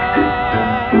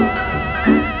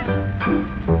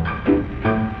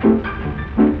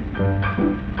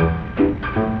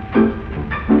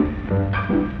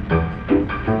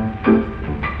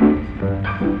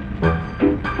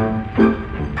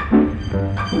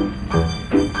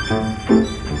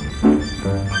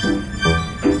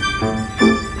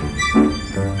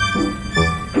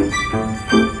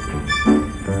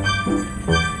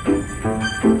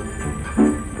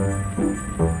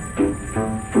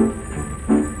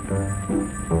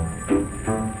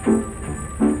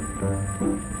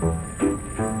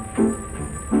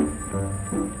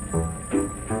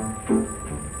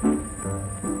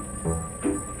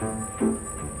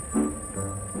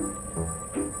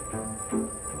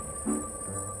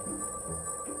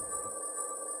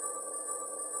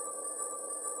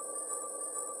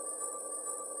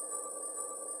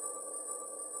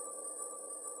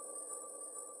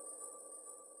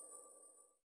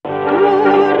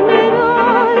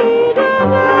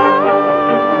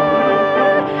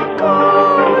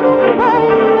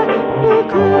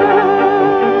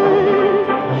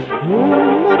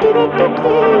 tu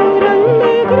che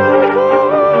rallegra il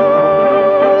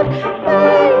cor,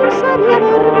 pensami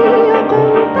amor mio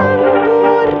con tanto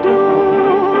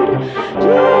ardor,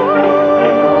 già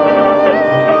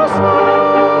lo sai,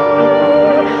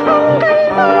 anche il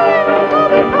vento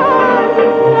mi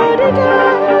parla di te,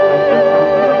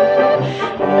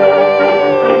 mi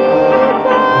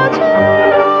bacerai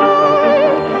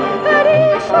ed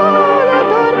il sole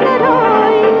tornerà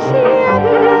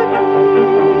insieme a te.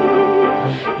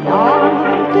 La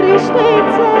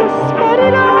tristezza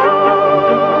sparirà,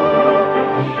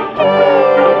 il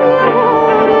mio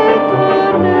amore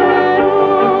tornerà.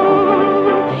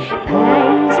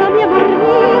 Pensami amor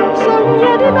mio,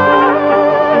 sogna di me,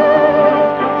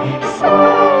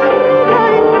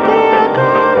 sorridente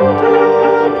accanto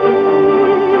a te.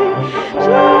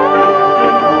 Già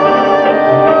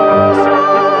lo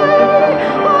sai,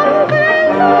 anche il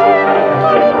vento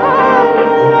mi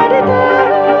parla di te.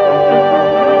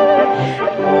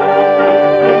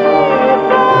 Mi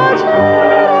bacerai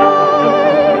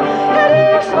ed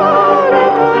il sole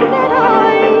tornerà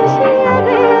insieme a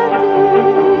te.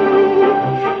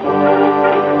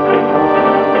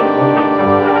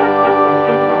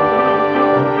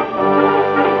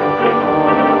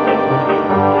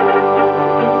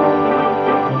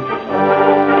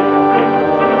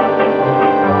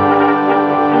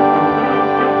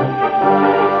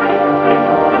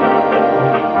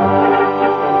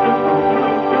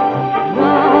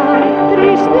 La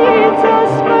tristezza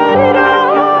sparirà,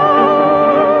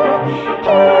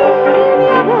 il mio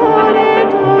amore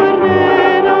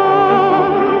tornerà.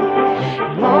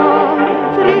 La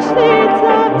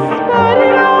tristezza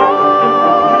sparirà,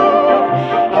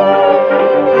 il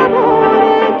mio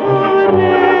amore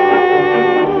tornerà.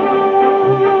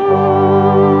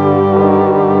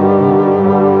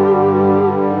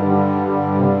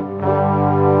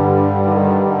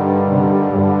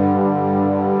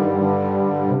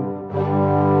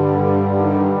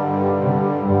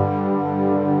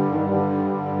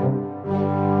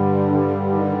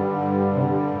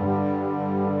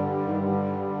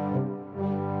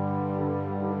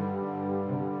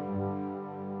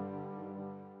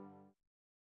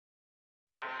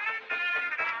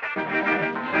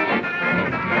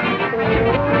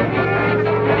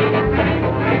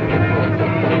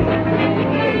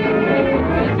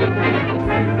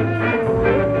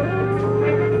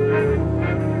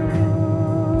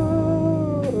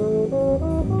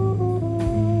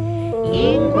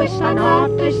 In questa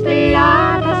notte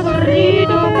stellata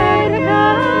sorrido perché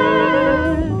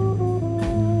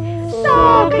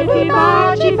so che i tuoi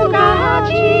baci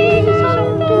fugaci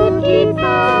sono tutti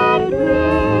per me.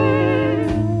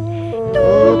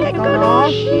 Tu che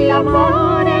conosci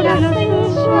l'amore e la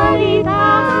sensualità,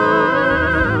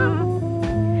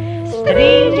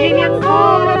 stringimi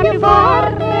ancora più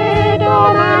forte,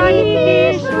 domani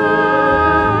chissà.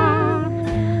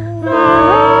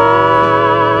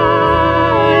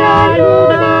 La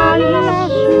luna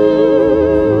lassù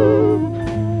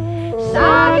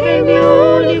sa che il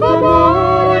mio unico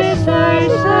amore sei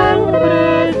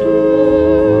sempre tu.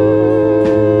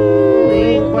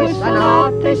 In questa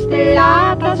notte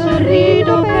stellata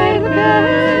sorrido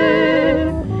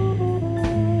perché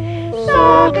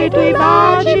so che i tuoi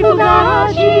baci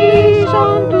fugaci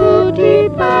sono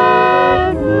tutti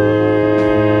per me.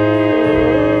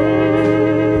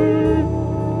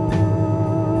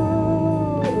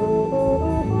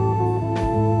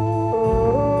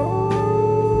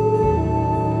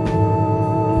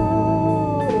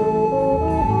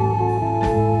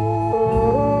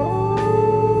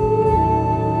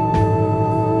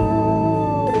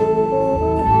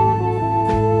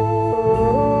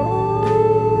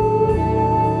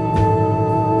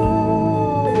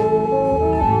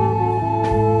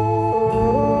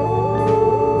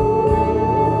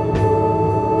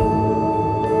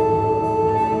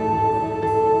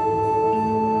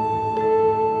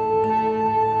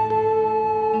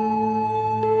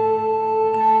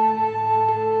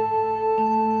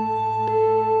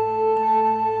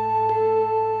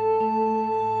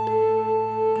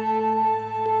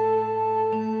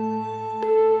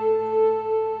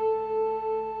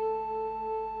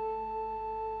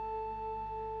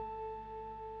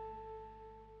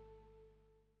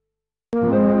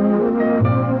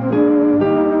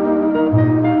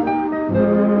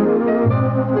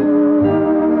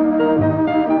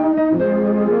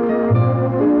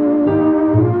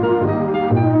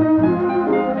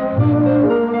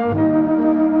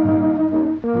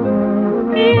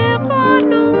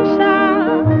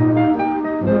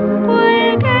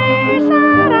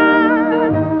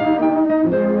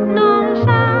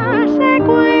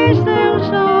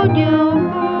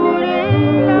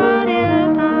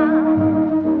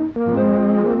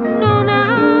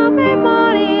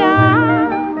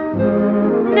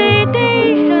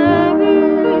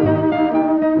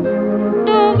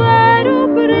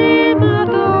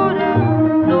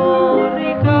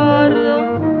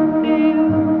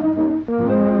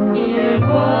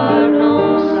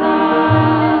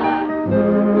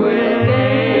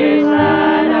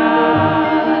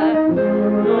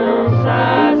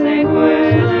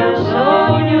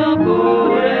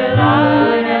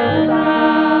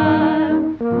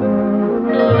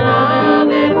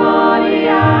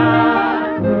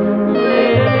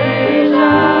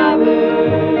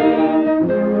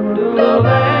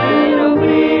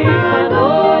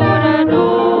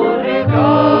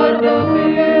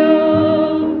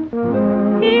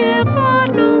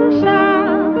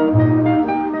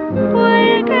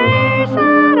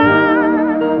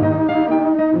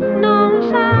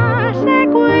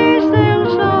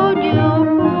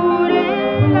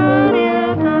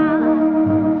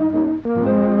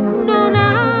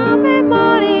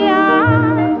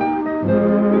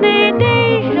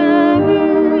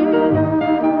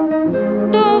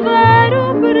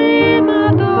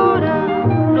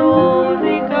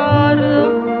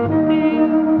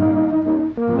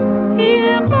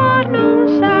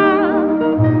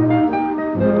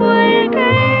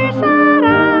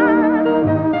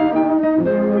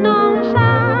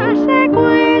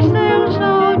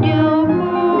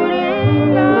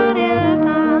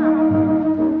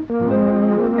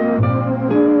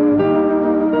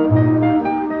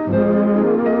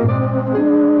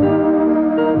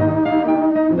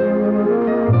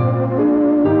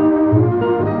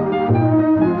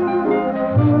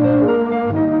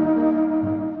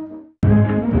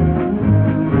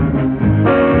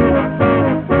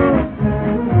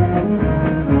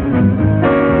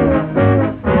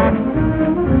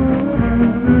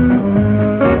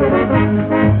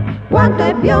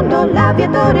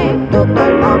 l'aviatore, tutto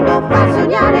il mondo fa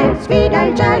sognare, sfida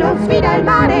il cielo, sfida il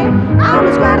mare, ha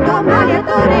uno sguardo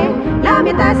ammaliatore, la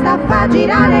mia testa fa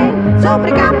girare, sopra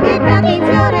i campi e i prati in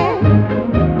fiore.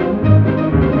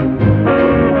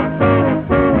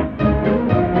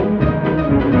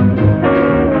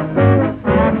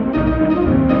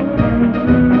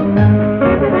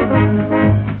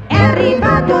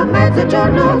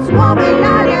 Mezzogiorno smuove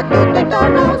l'aria tutto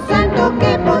intorno, sento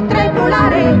che potrei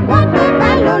volare, quanto è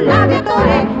bello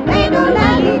l'aviatore, vedo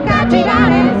l'elica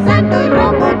girare, sento il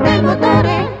rombo del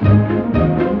motore.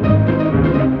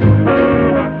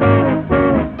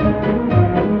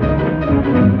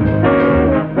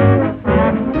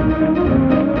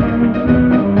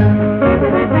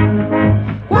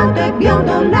 Quanto è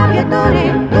biondo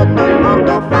l'aviatore, tutto il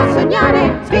mondo fa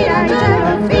sognare, sfida il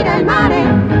cielo, sfida il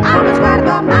mare, ha uno sguardo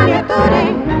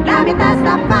ammaliatore, la mia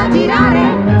testa fa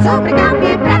girare, sopra i campi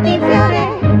e i prati in fiore.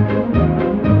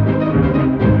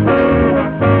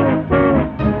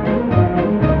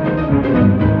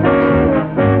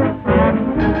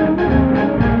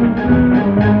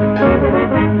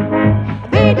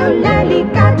 Vedo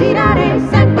l'elica girare,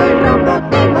 sento il rombo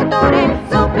del motore,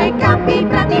 sopra i campi, i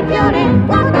prati in fiore,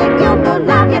 quando è biondo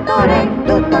l'aviatore,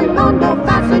 tutto il mondo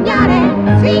fa sognare,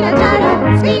 sfida il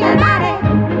cielo, sfida il mare.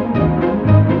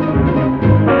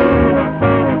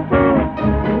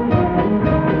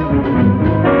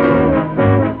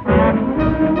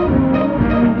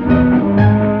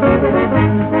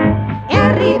 È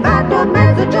arrivato a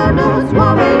mezzogiorno,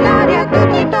 smuove l'aria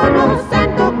tutto intorno,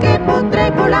 sento che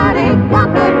potrei volare,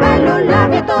 quanto è bello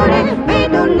l'aviatore,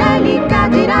 vedo l'elica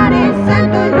girare,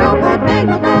 sento il rombo del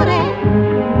motore.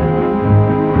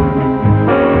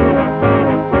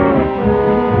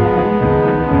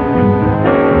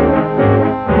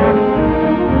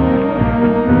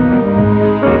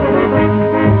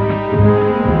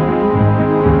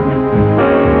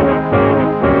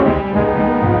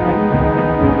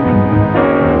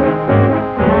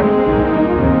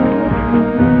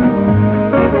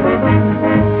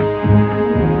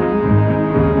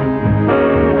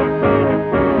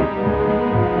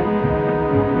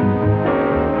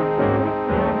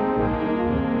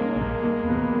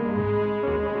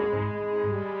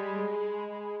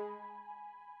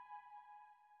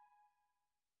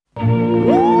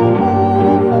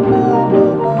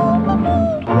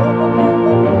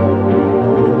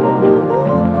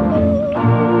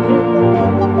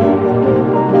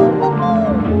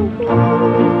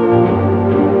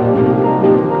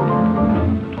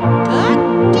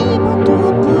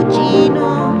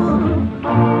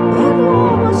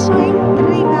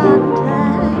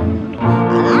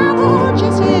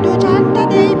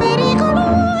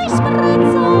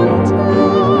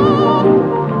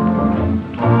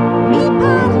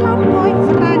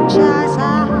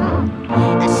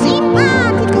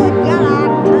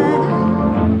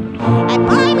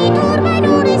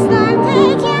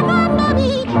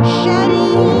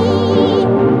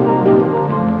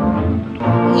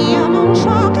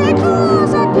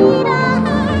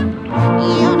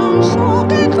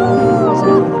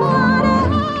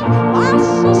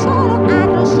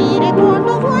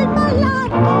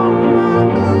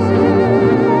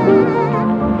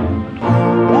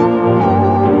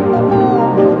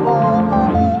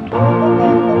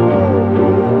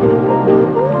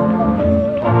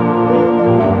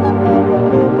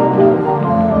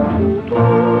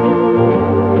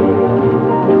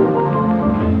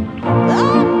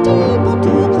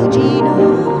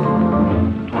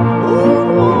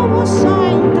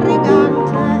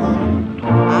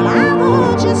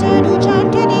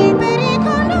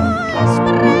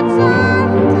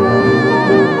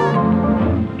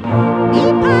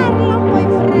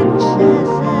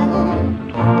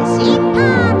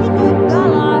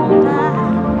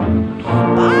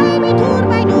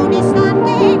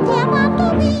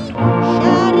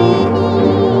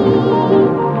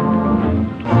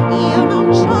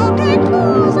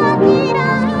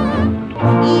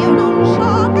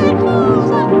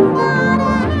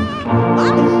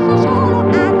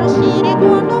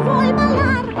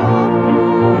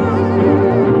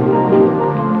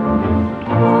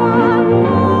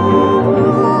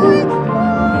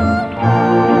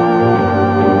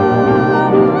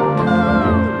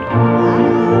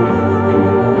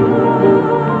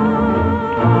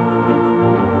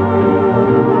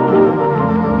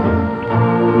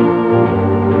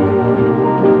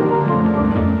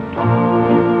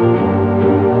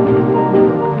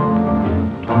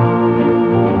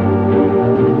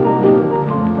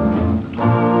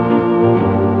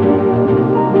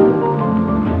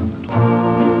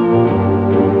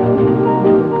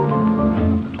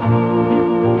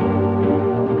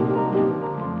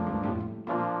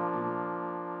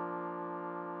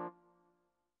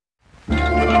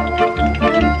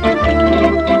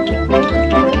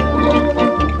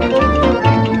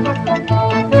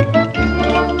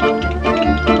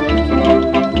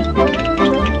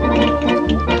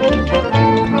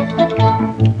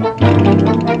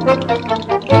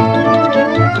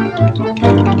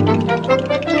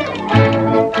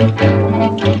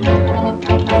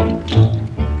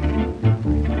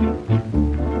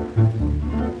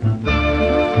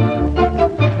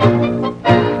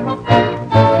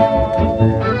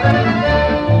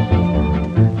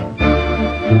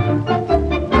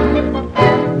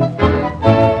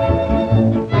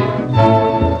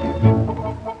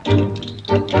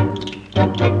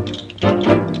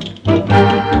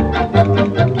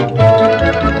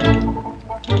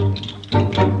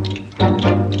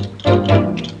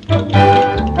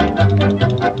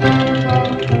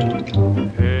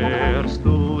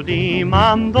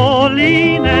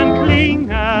 Mandolinen klingen,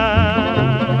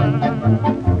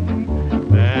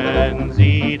 wenn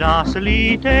sie das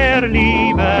Lied der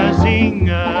Liebe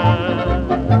singen.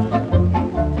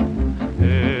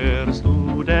 Hörst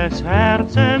du des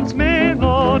Herzens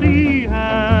Melodien,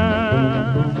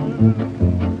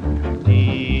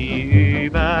 die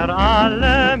über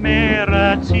alle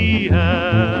Meere ziehen?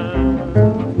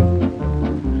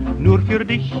 Nur für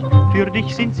dich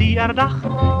sind sie erdacht,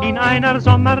 in einer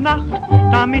Sommernacht,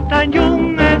 damit dein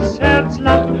junges Herz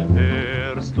lacht.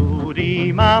 Hörst du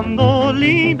die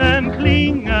Mandolinen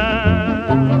klingen,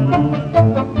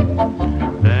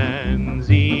 wenn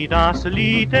sie das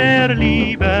Lied der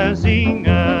Liebe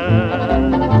singen?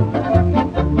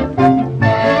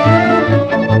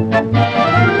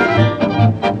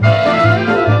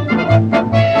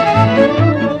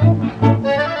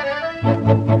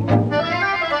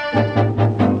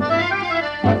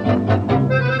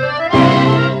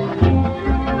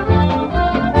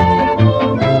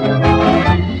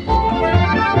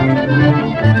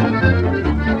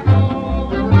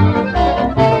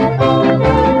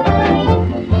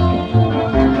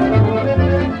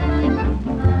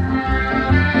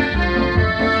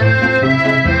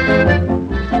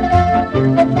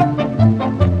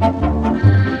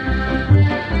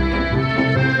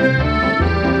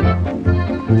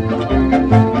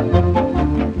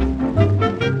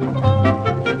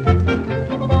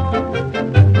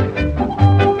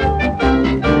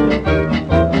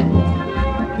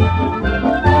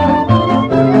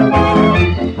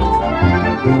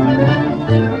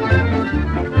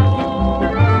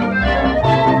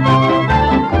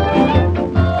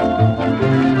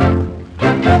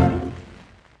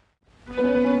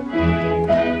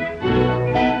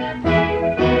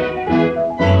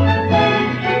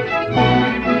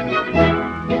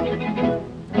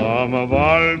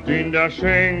 In der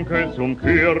Schenke zum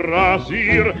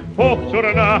Kürassier, hoch zur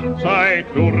Nachtzeit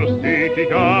durstig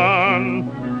ich an.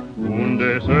 Und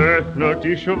es öffnet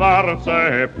die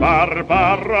schwarze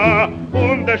Barbara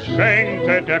und es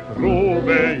schenkte der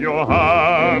Grube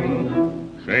Johann.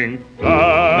 Schenk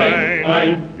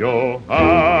dein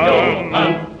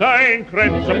Johann, dein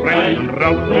Kränze brennt und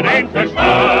raubt mir den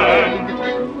Verstand.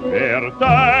 Wer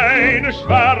deine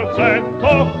schwarze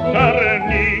Tochter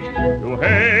nicht, du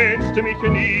hättest mich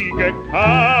nie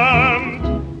gekannt.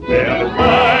 Wer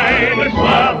deine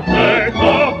schwarze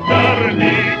Tochter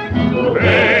nicht, du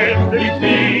hättest mich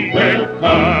nie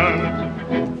gekannt.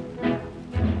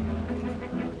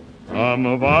 Am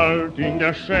Wald in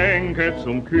der Schenke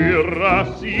zum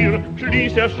Kürassier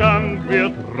schließt der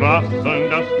Schankwirt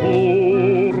rasselnd das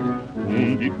Tor.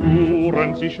 Und die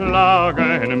Uhren, sie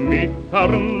schlagen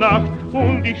Mitternacht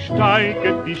und ich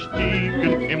steige die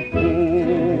Stiegen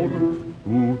empor.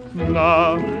 Gut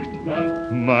Nacht,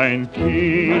 mein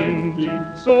Kind,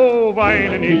 so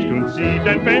weine nicht und zieh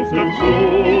dein Fenster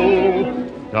zu.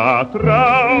 Da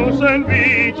draußen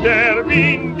weht der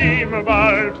Wind im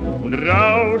Wald und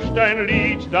rauscht ein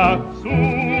Lied dazu.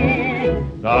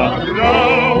 Da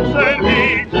draußen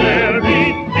weht der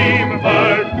Wind im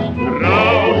Wald,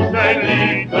 rauscht ein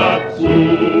Lied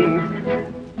dazu.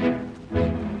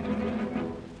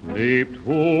 Lebt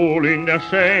wohl in der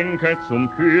Schenke zum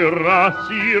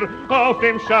Kürassier, auf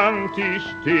dem Schanktisch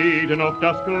steht noch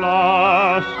das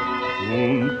Glas.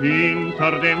 Und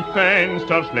hinter dem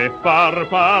Fenster schläft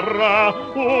Barbara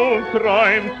und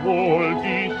träumt wohl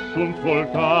dies und wohl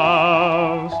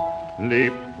das.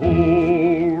 Lebt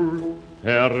wohl,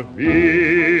 Herr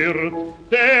Wirt,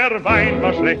 der Wein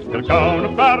war schlecht, der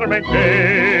Kaun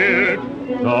vermengt.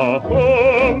 Doch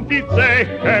die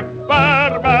Zeche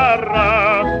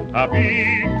Barbara hab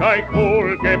ich euch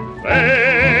wohl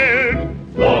gefällt.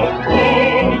 Doch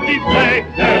die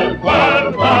Zeche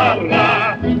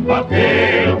Barbara hab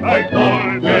ich euch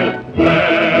wohl gefällt.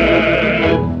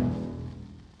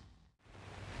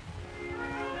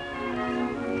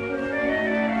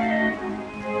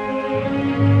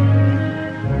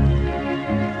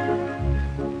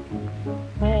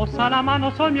 Posa la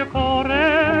mano sul mio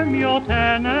cuore, mio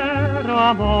tenero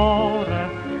amore,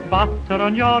 battere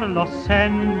ogni or lo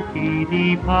senti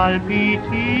di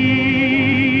palpiti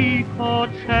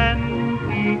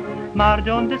cocenti, mar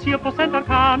donde sia possente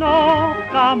arcano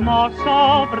d'amor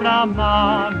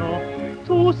sovramano.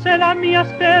 Tu sei la mia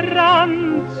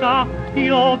speranza,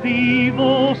 io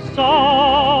vivo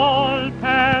sol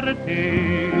per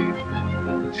te.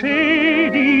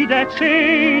 Cedi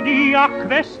a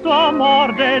questo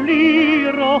amor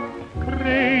deliro,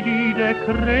 credi,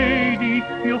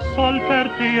 io sol per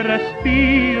te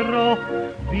respiro.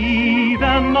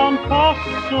 Vive non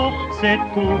posso se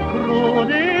tu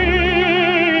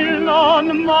crudele non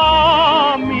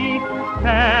m'ami,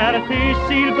 per te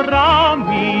sil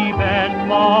brami ben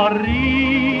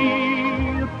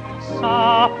morir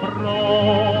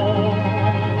saprò.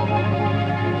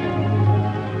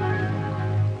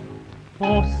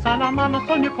 Possa la mano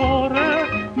sul mio cuore,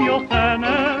 mio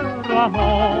tenero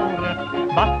amore,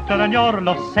 battere ogni or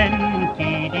lo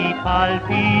senti di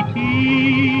palpiti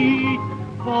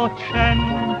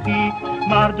cocenti,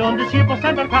 mar donde si può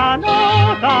sempre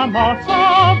arcano d'amor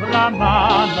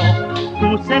sovramano.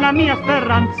 Tu sei la mia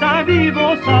speranza,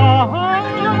 vivo sol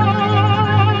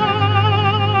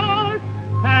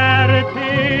per te.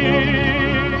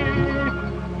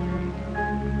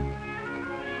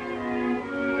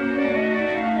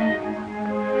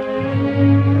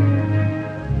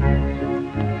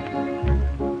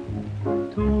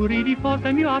 Ridi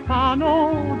forte mio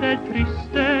affanno del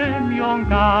triste mio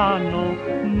inganno,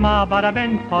 ma bara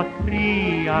ben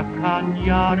potria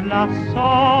cambiar la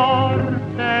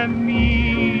sorte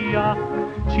mia.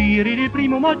 Ci ridi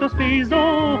primo molto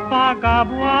speso,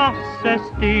 pagavo a se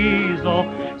steso,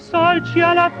 solci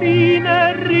alla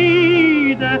fine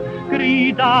ride,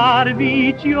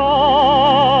 gridarvi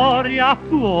gioia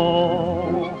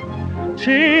tuo.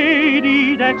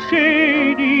 Cedi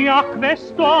a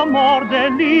questo amor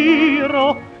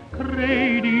deliro,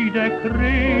 credi,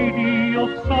 io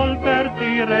sol per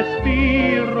te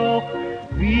respiro.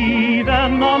 Vive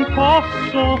non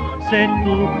posso se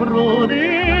tu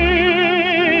crudele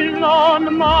non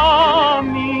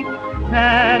m'ami,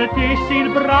 per te sil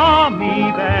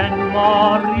brami ben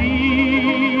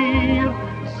morir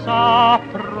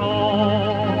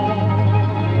saprò.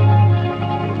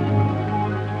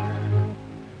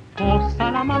 Possa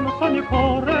la mano sul mio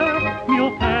cuore,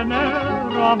 mio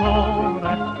tenero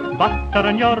amore, battere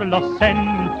ogni or lo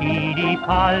senti di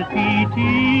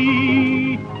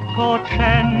palpiti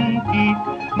cocenti,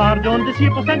 mar donde si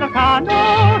può sentire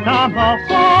arcano d'amor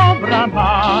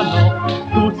sovramano.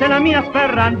 Tu sei la mia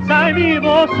speranza e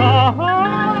vivo sol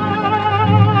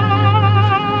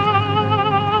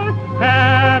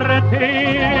per te.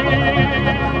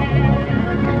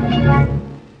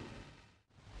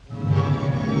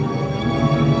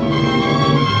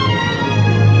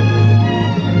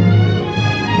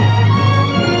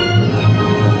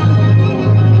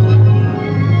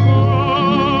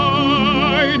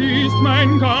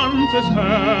 Mein ganzes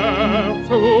Herz,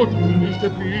 wo du nicht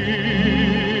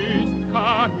bist,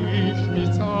 kann ich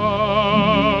nicht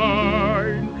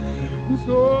sein.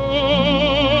 So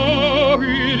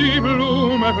wie die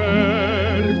Blume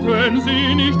welkt, wenn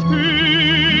sie nicht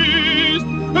küsst,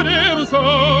 der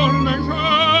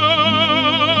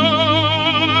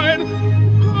Sonnenschein.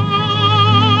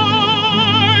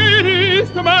 Dein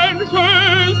ist mein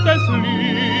schönstes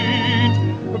Lied,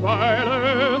 weil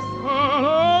es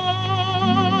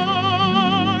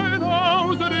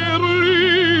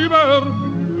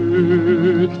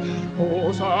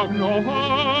oh, sag noch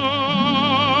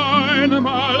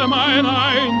einmal mein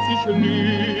einzig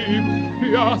Lieb,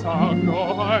 ja, sag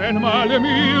noch einmal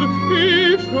mir,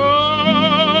 ich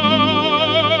habe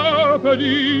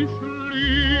dich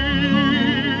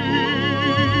lieb.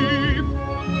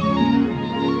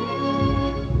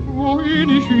 Wohin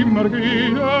ich immer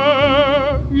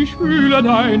gehe, ich fühle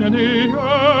deine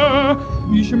Nähe,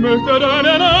 ich möchte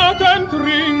deinen Atem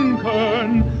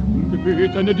trinken,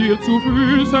 beten dir zu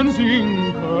Füßen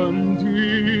sinken,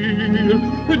 dir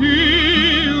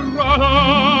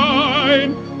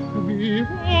allein. Wie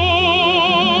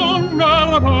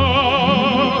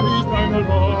wunderbar ist dein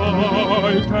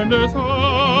leuchtendes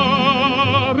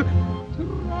Haar,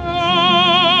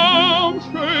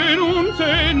 traumschön und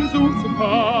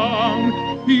sehnsuchtsbang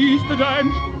ist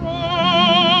dein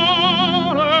strahlender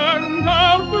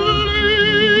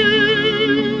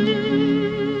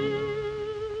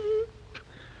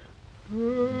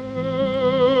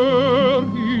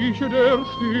der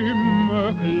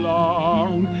Stimme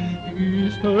Klang,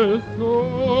 ist es so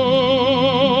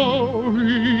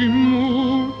wie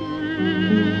Musik.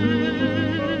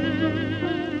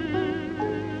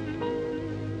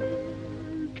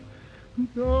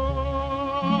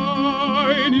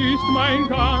 Dein mein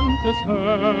ganzes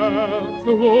Herz,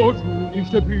 wo du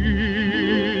nicht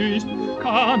bist,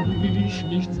 kann ich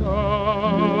nicht sein.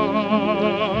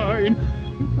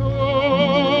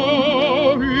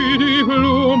 Oh, wie die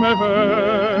Blume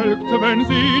welkt, wenn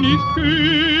sie nicht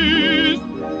küsst,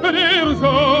 der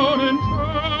Sonnenschein.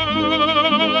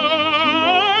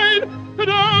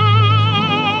 Dein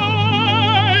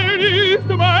ist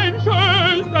mein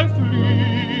schönstes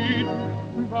Lied,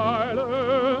 weil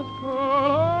es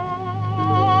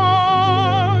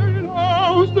allein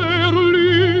aus der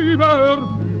Liebe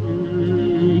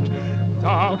erblüht.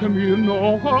 Sag mir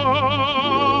noch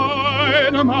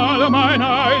einmal, mein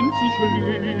einzig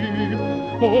Lieb,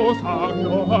 oh, sag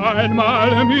noch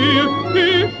einmal mir,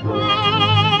 ich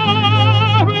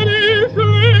habe dich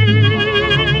lieb.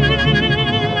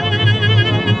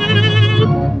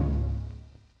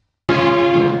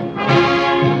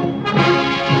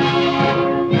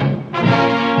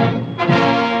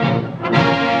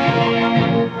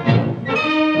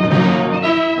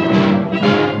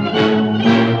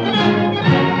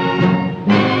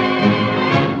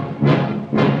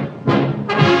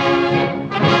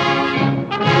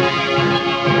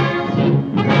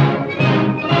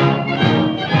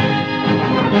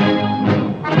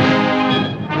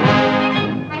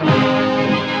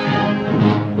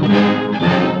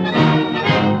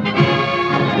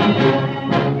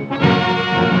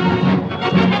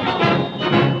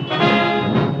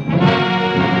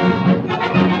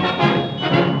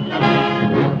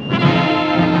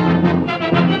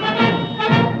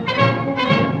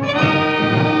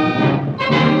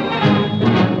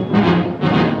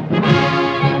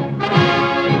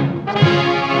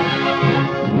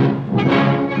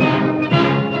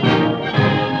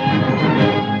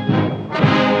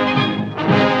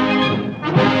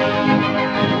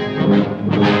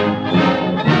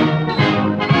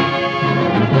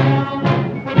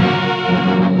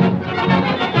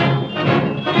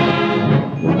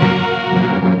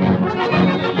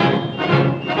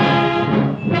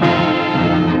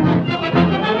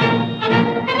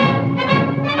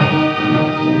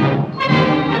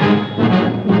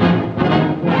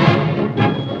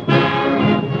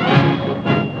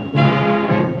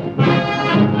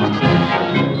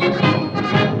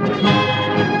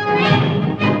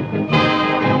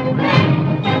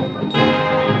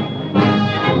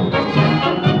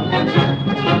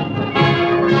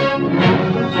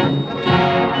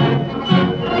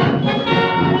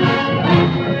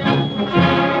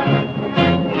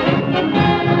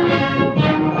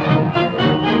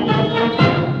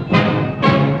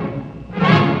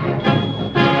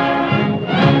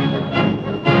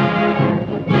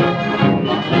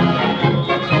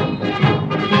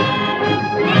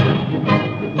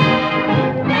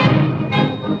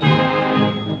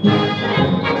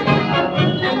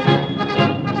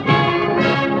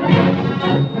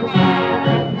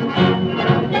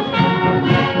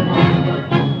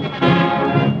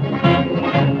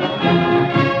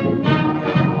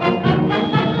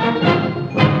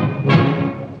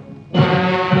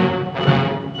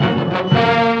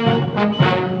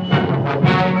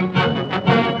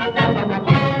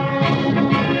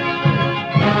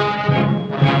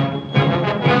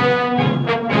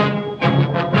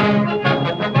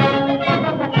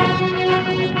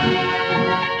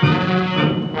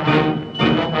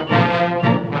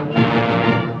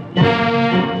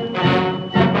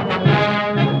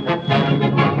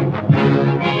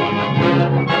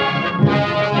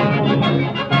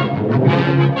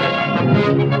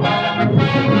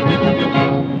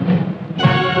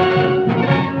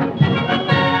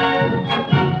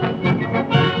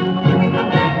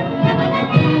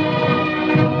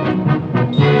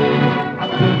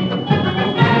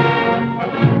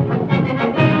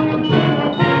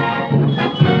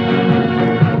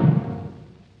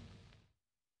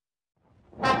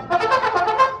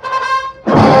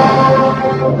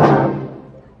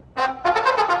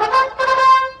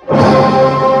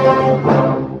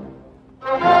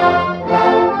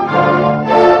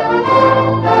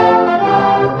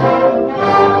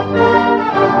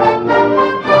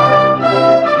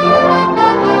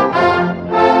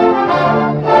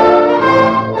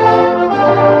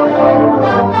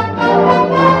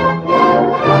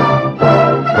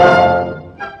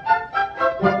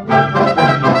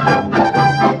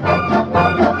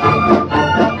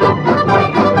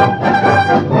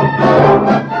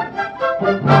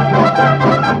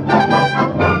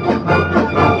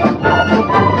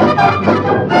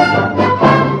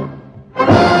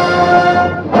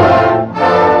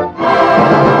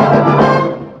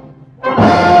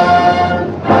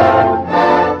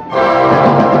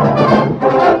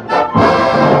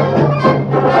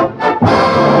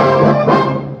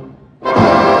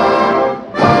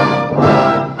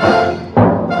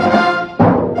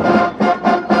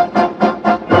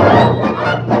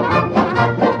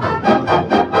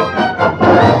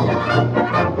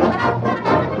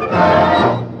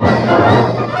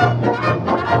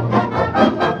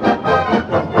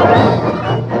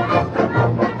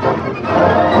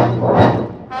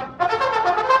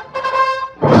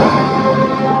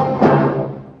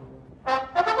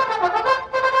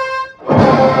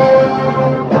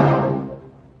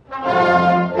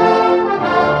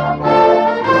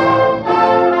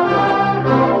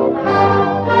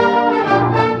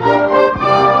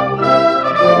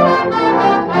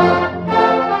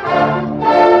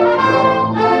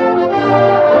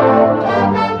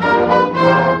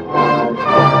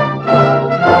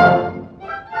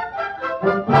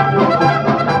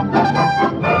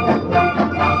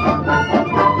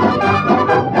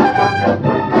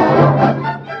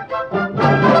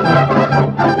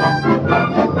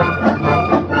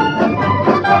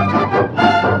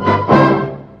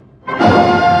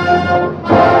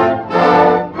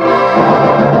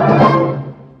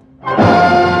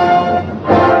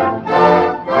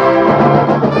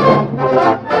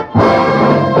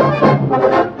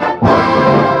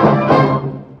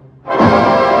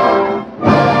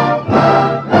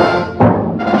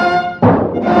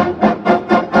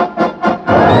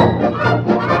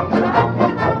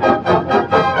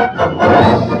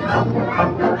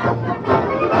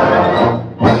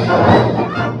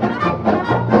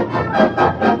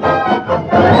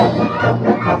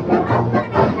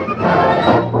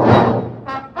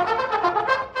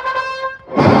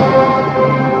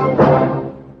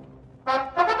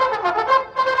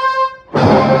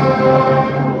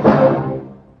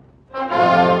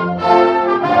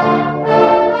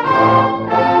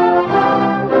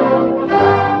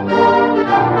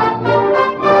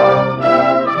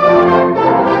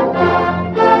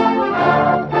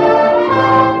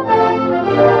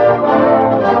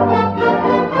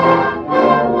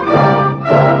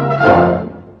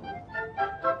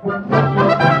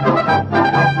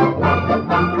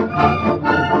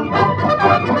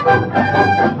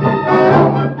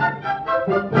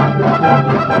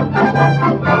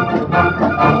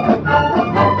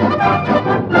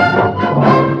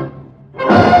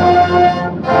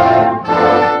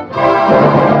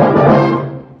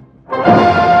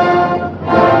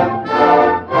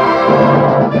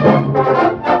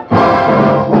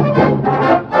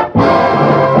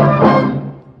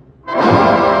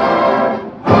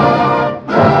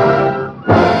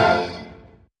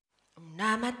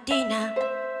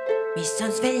 mi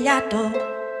son svegliato.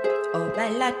 Oh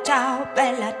bella ciao,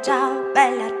 bella ciao,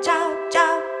 bella ciao,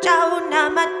 ciao, ciao. Una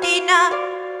mattina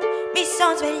mi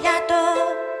son svegliato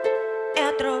e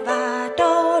ho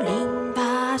trovato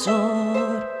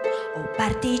l'invasor. Oh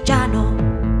partigiano,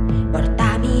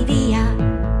 portami via.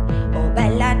 Oh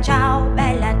bella ciao,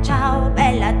 bella ciao,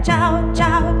 bella ciao,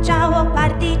 ciao, ciao. Oh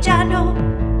partigiano,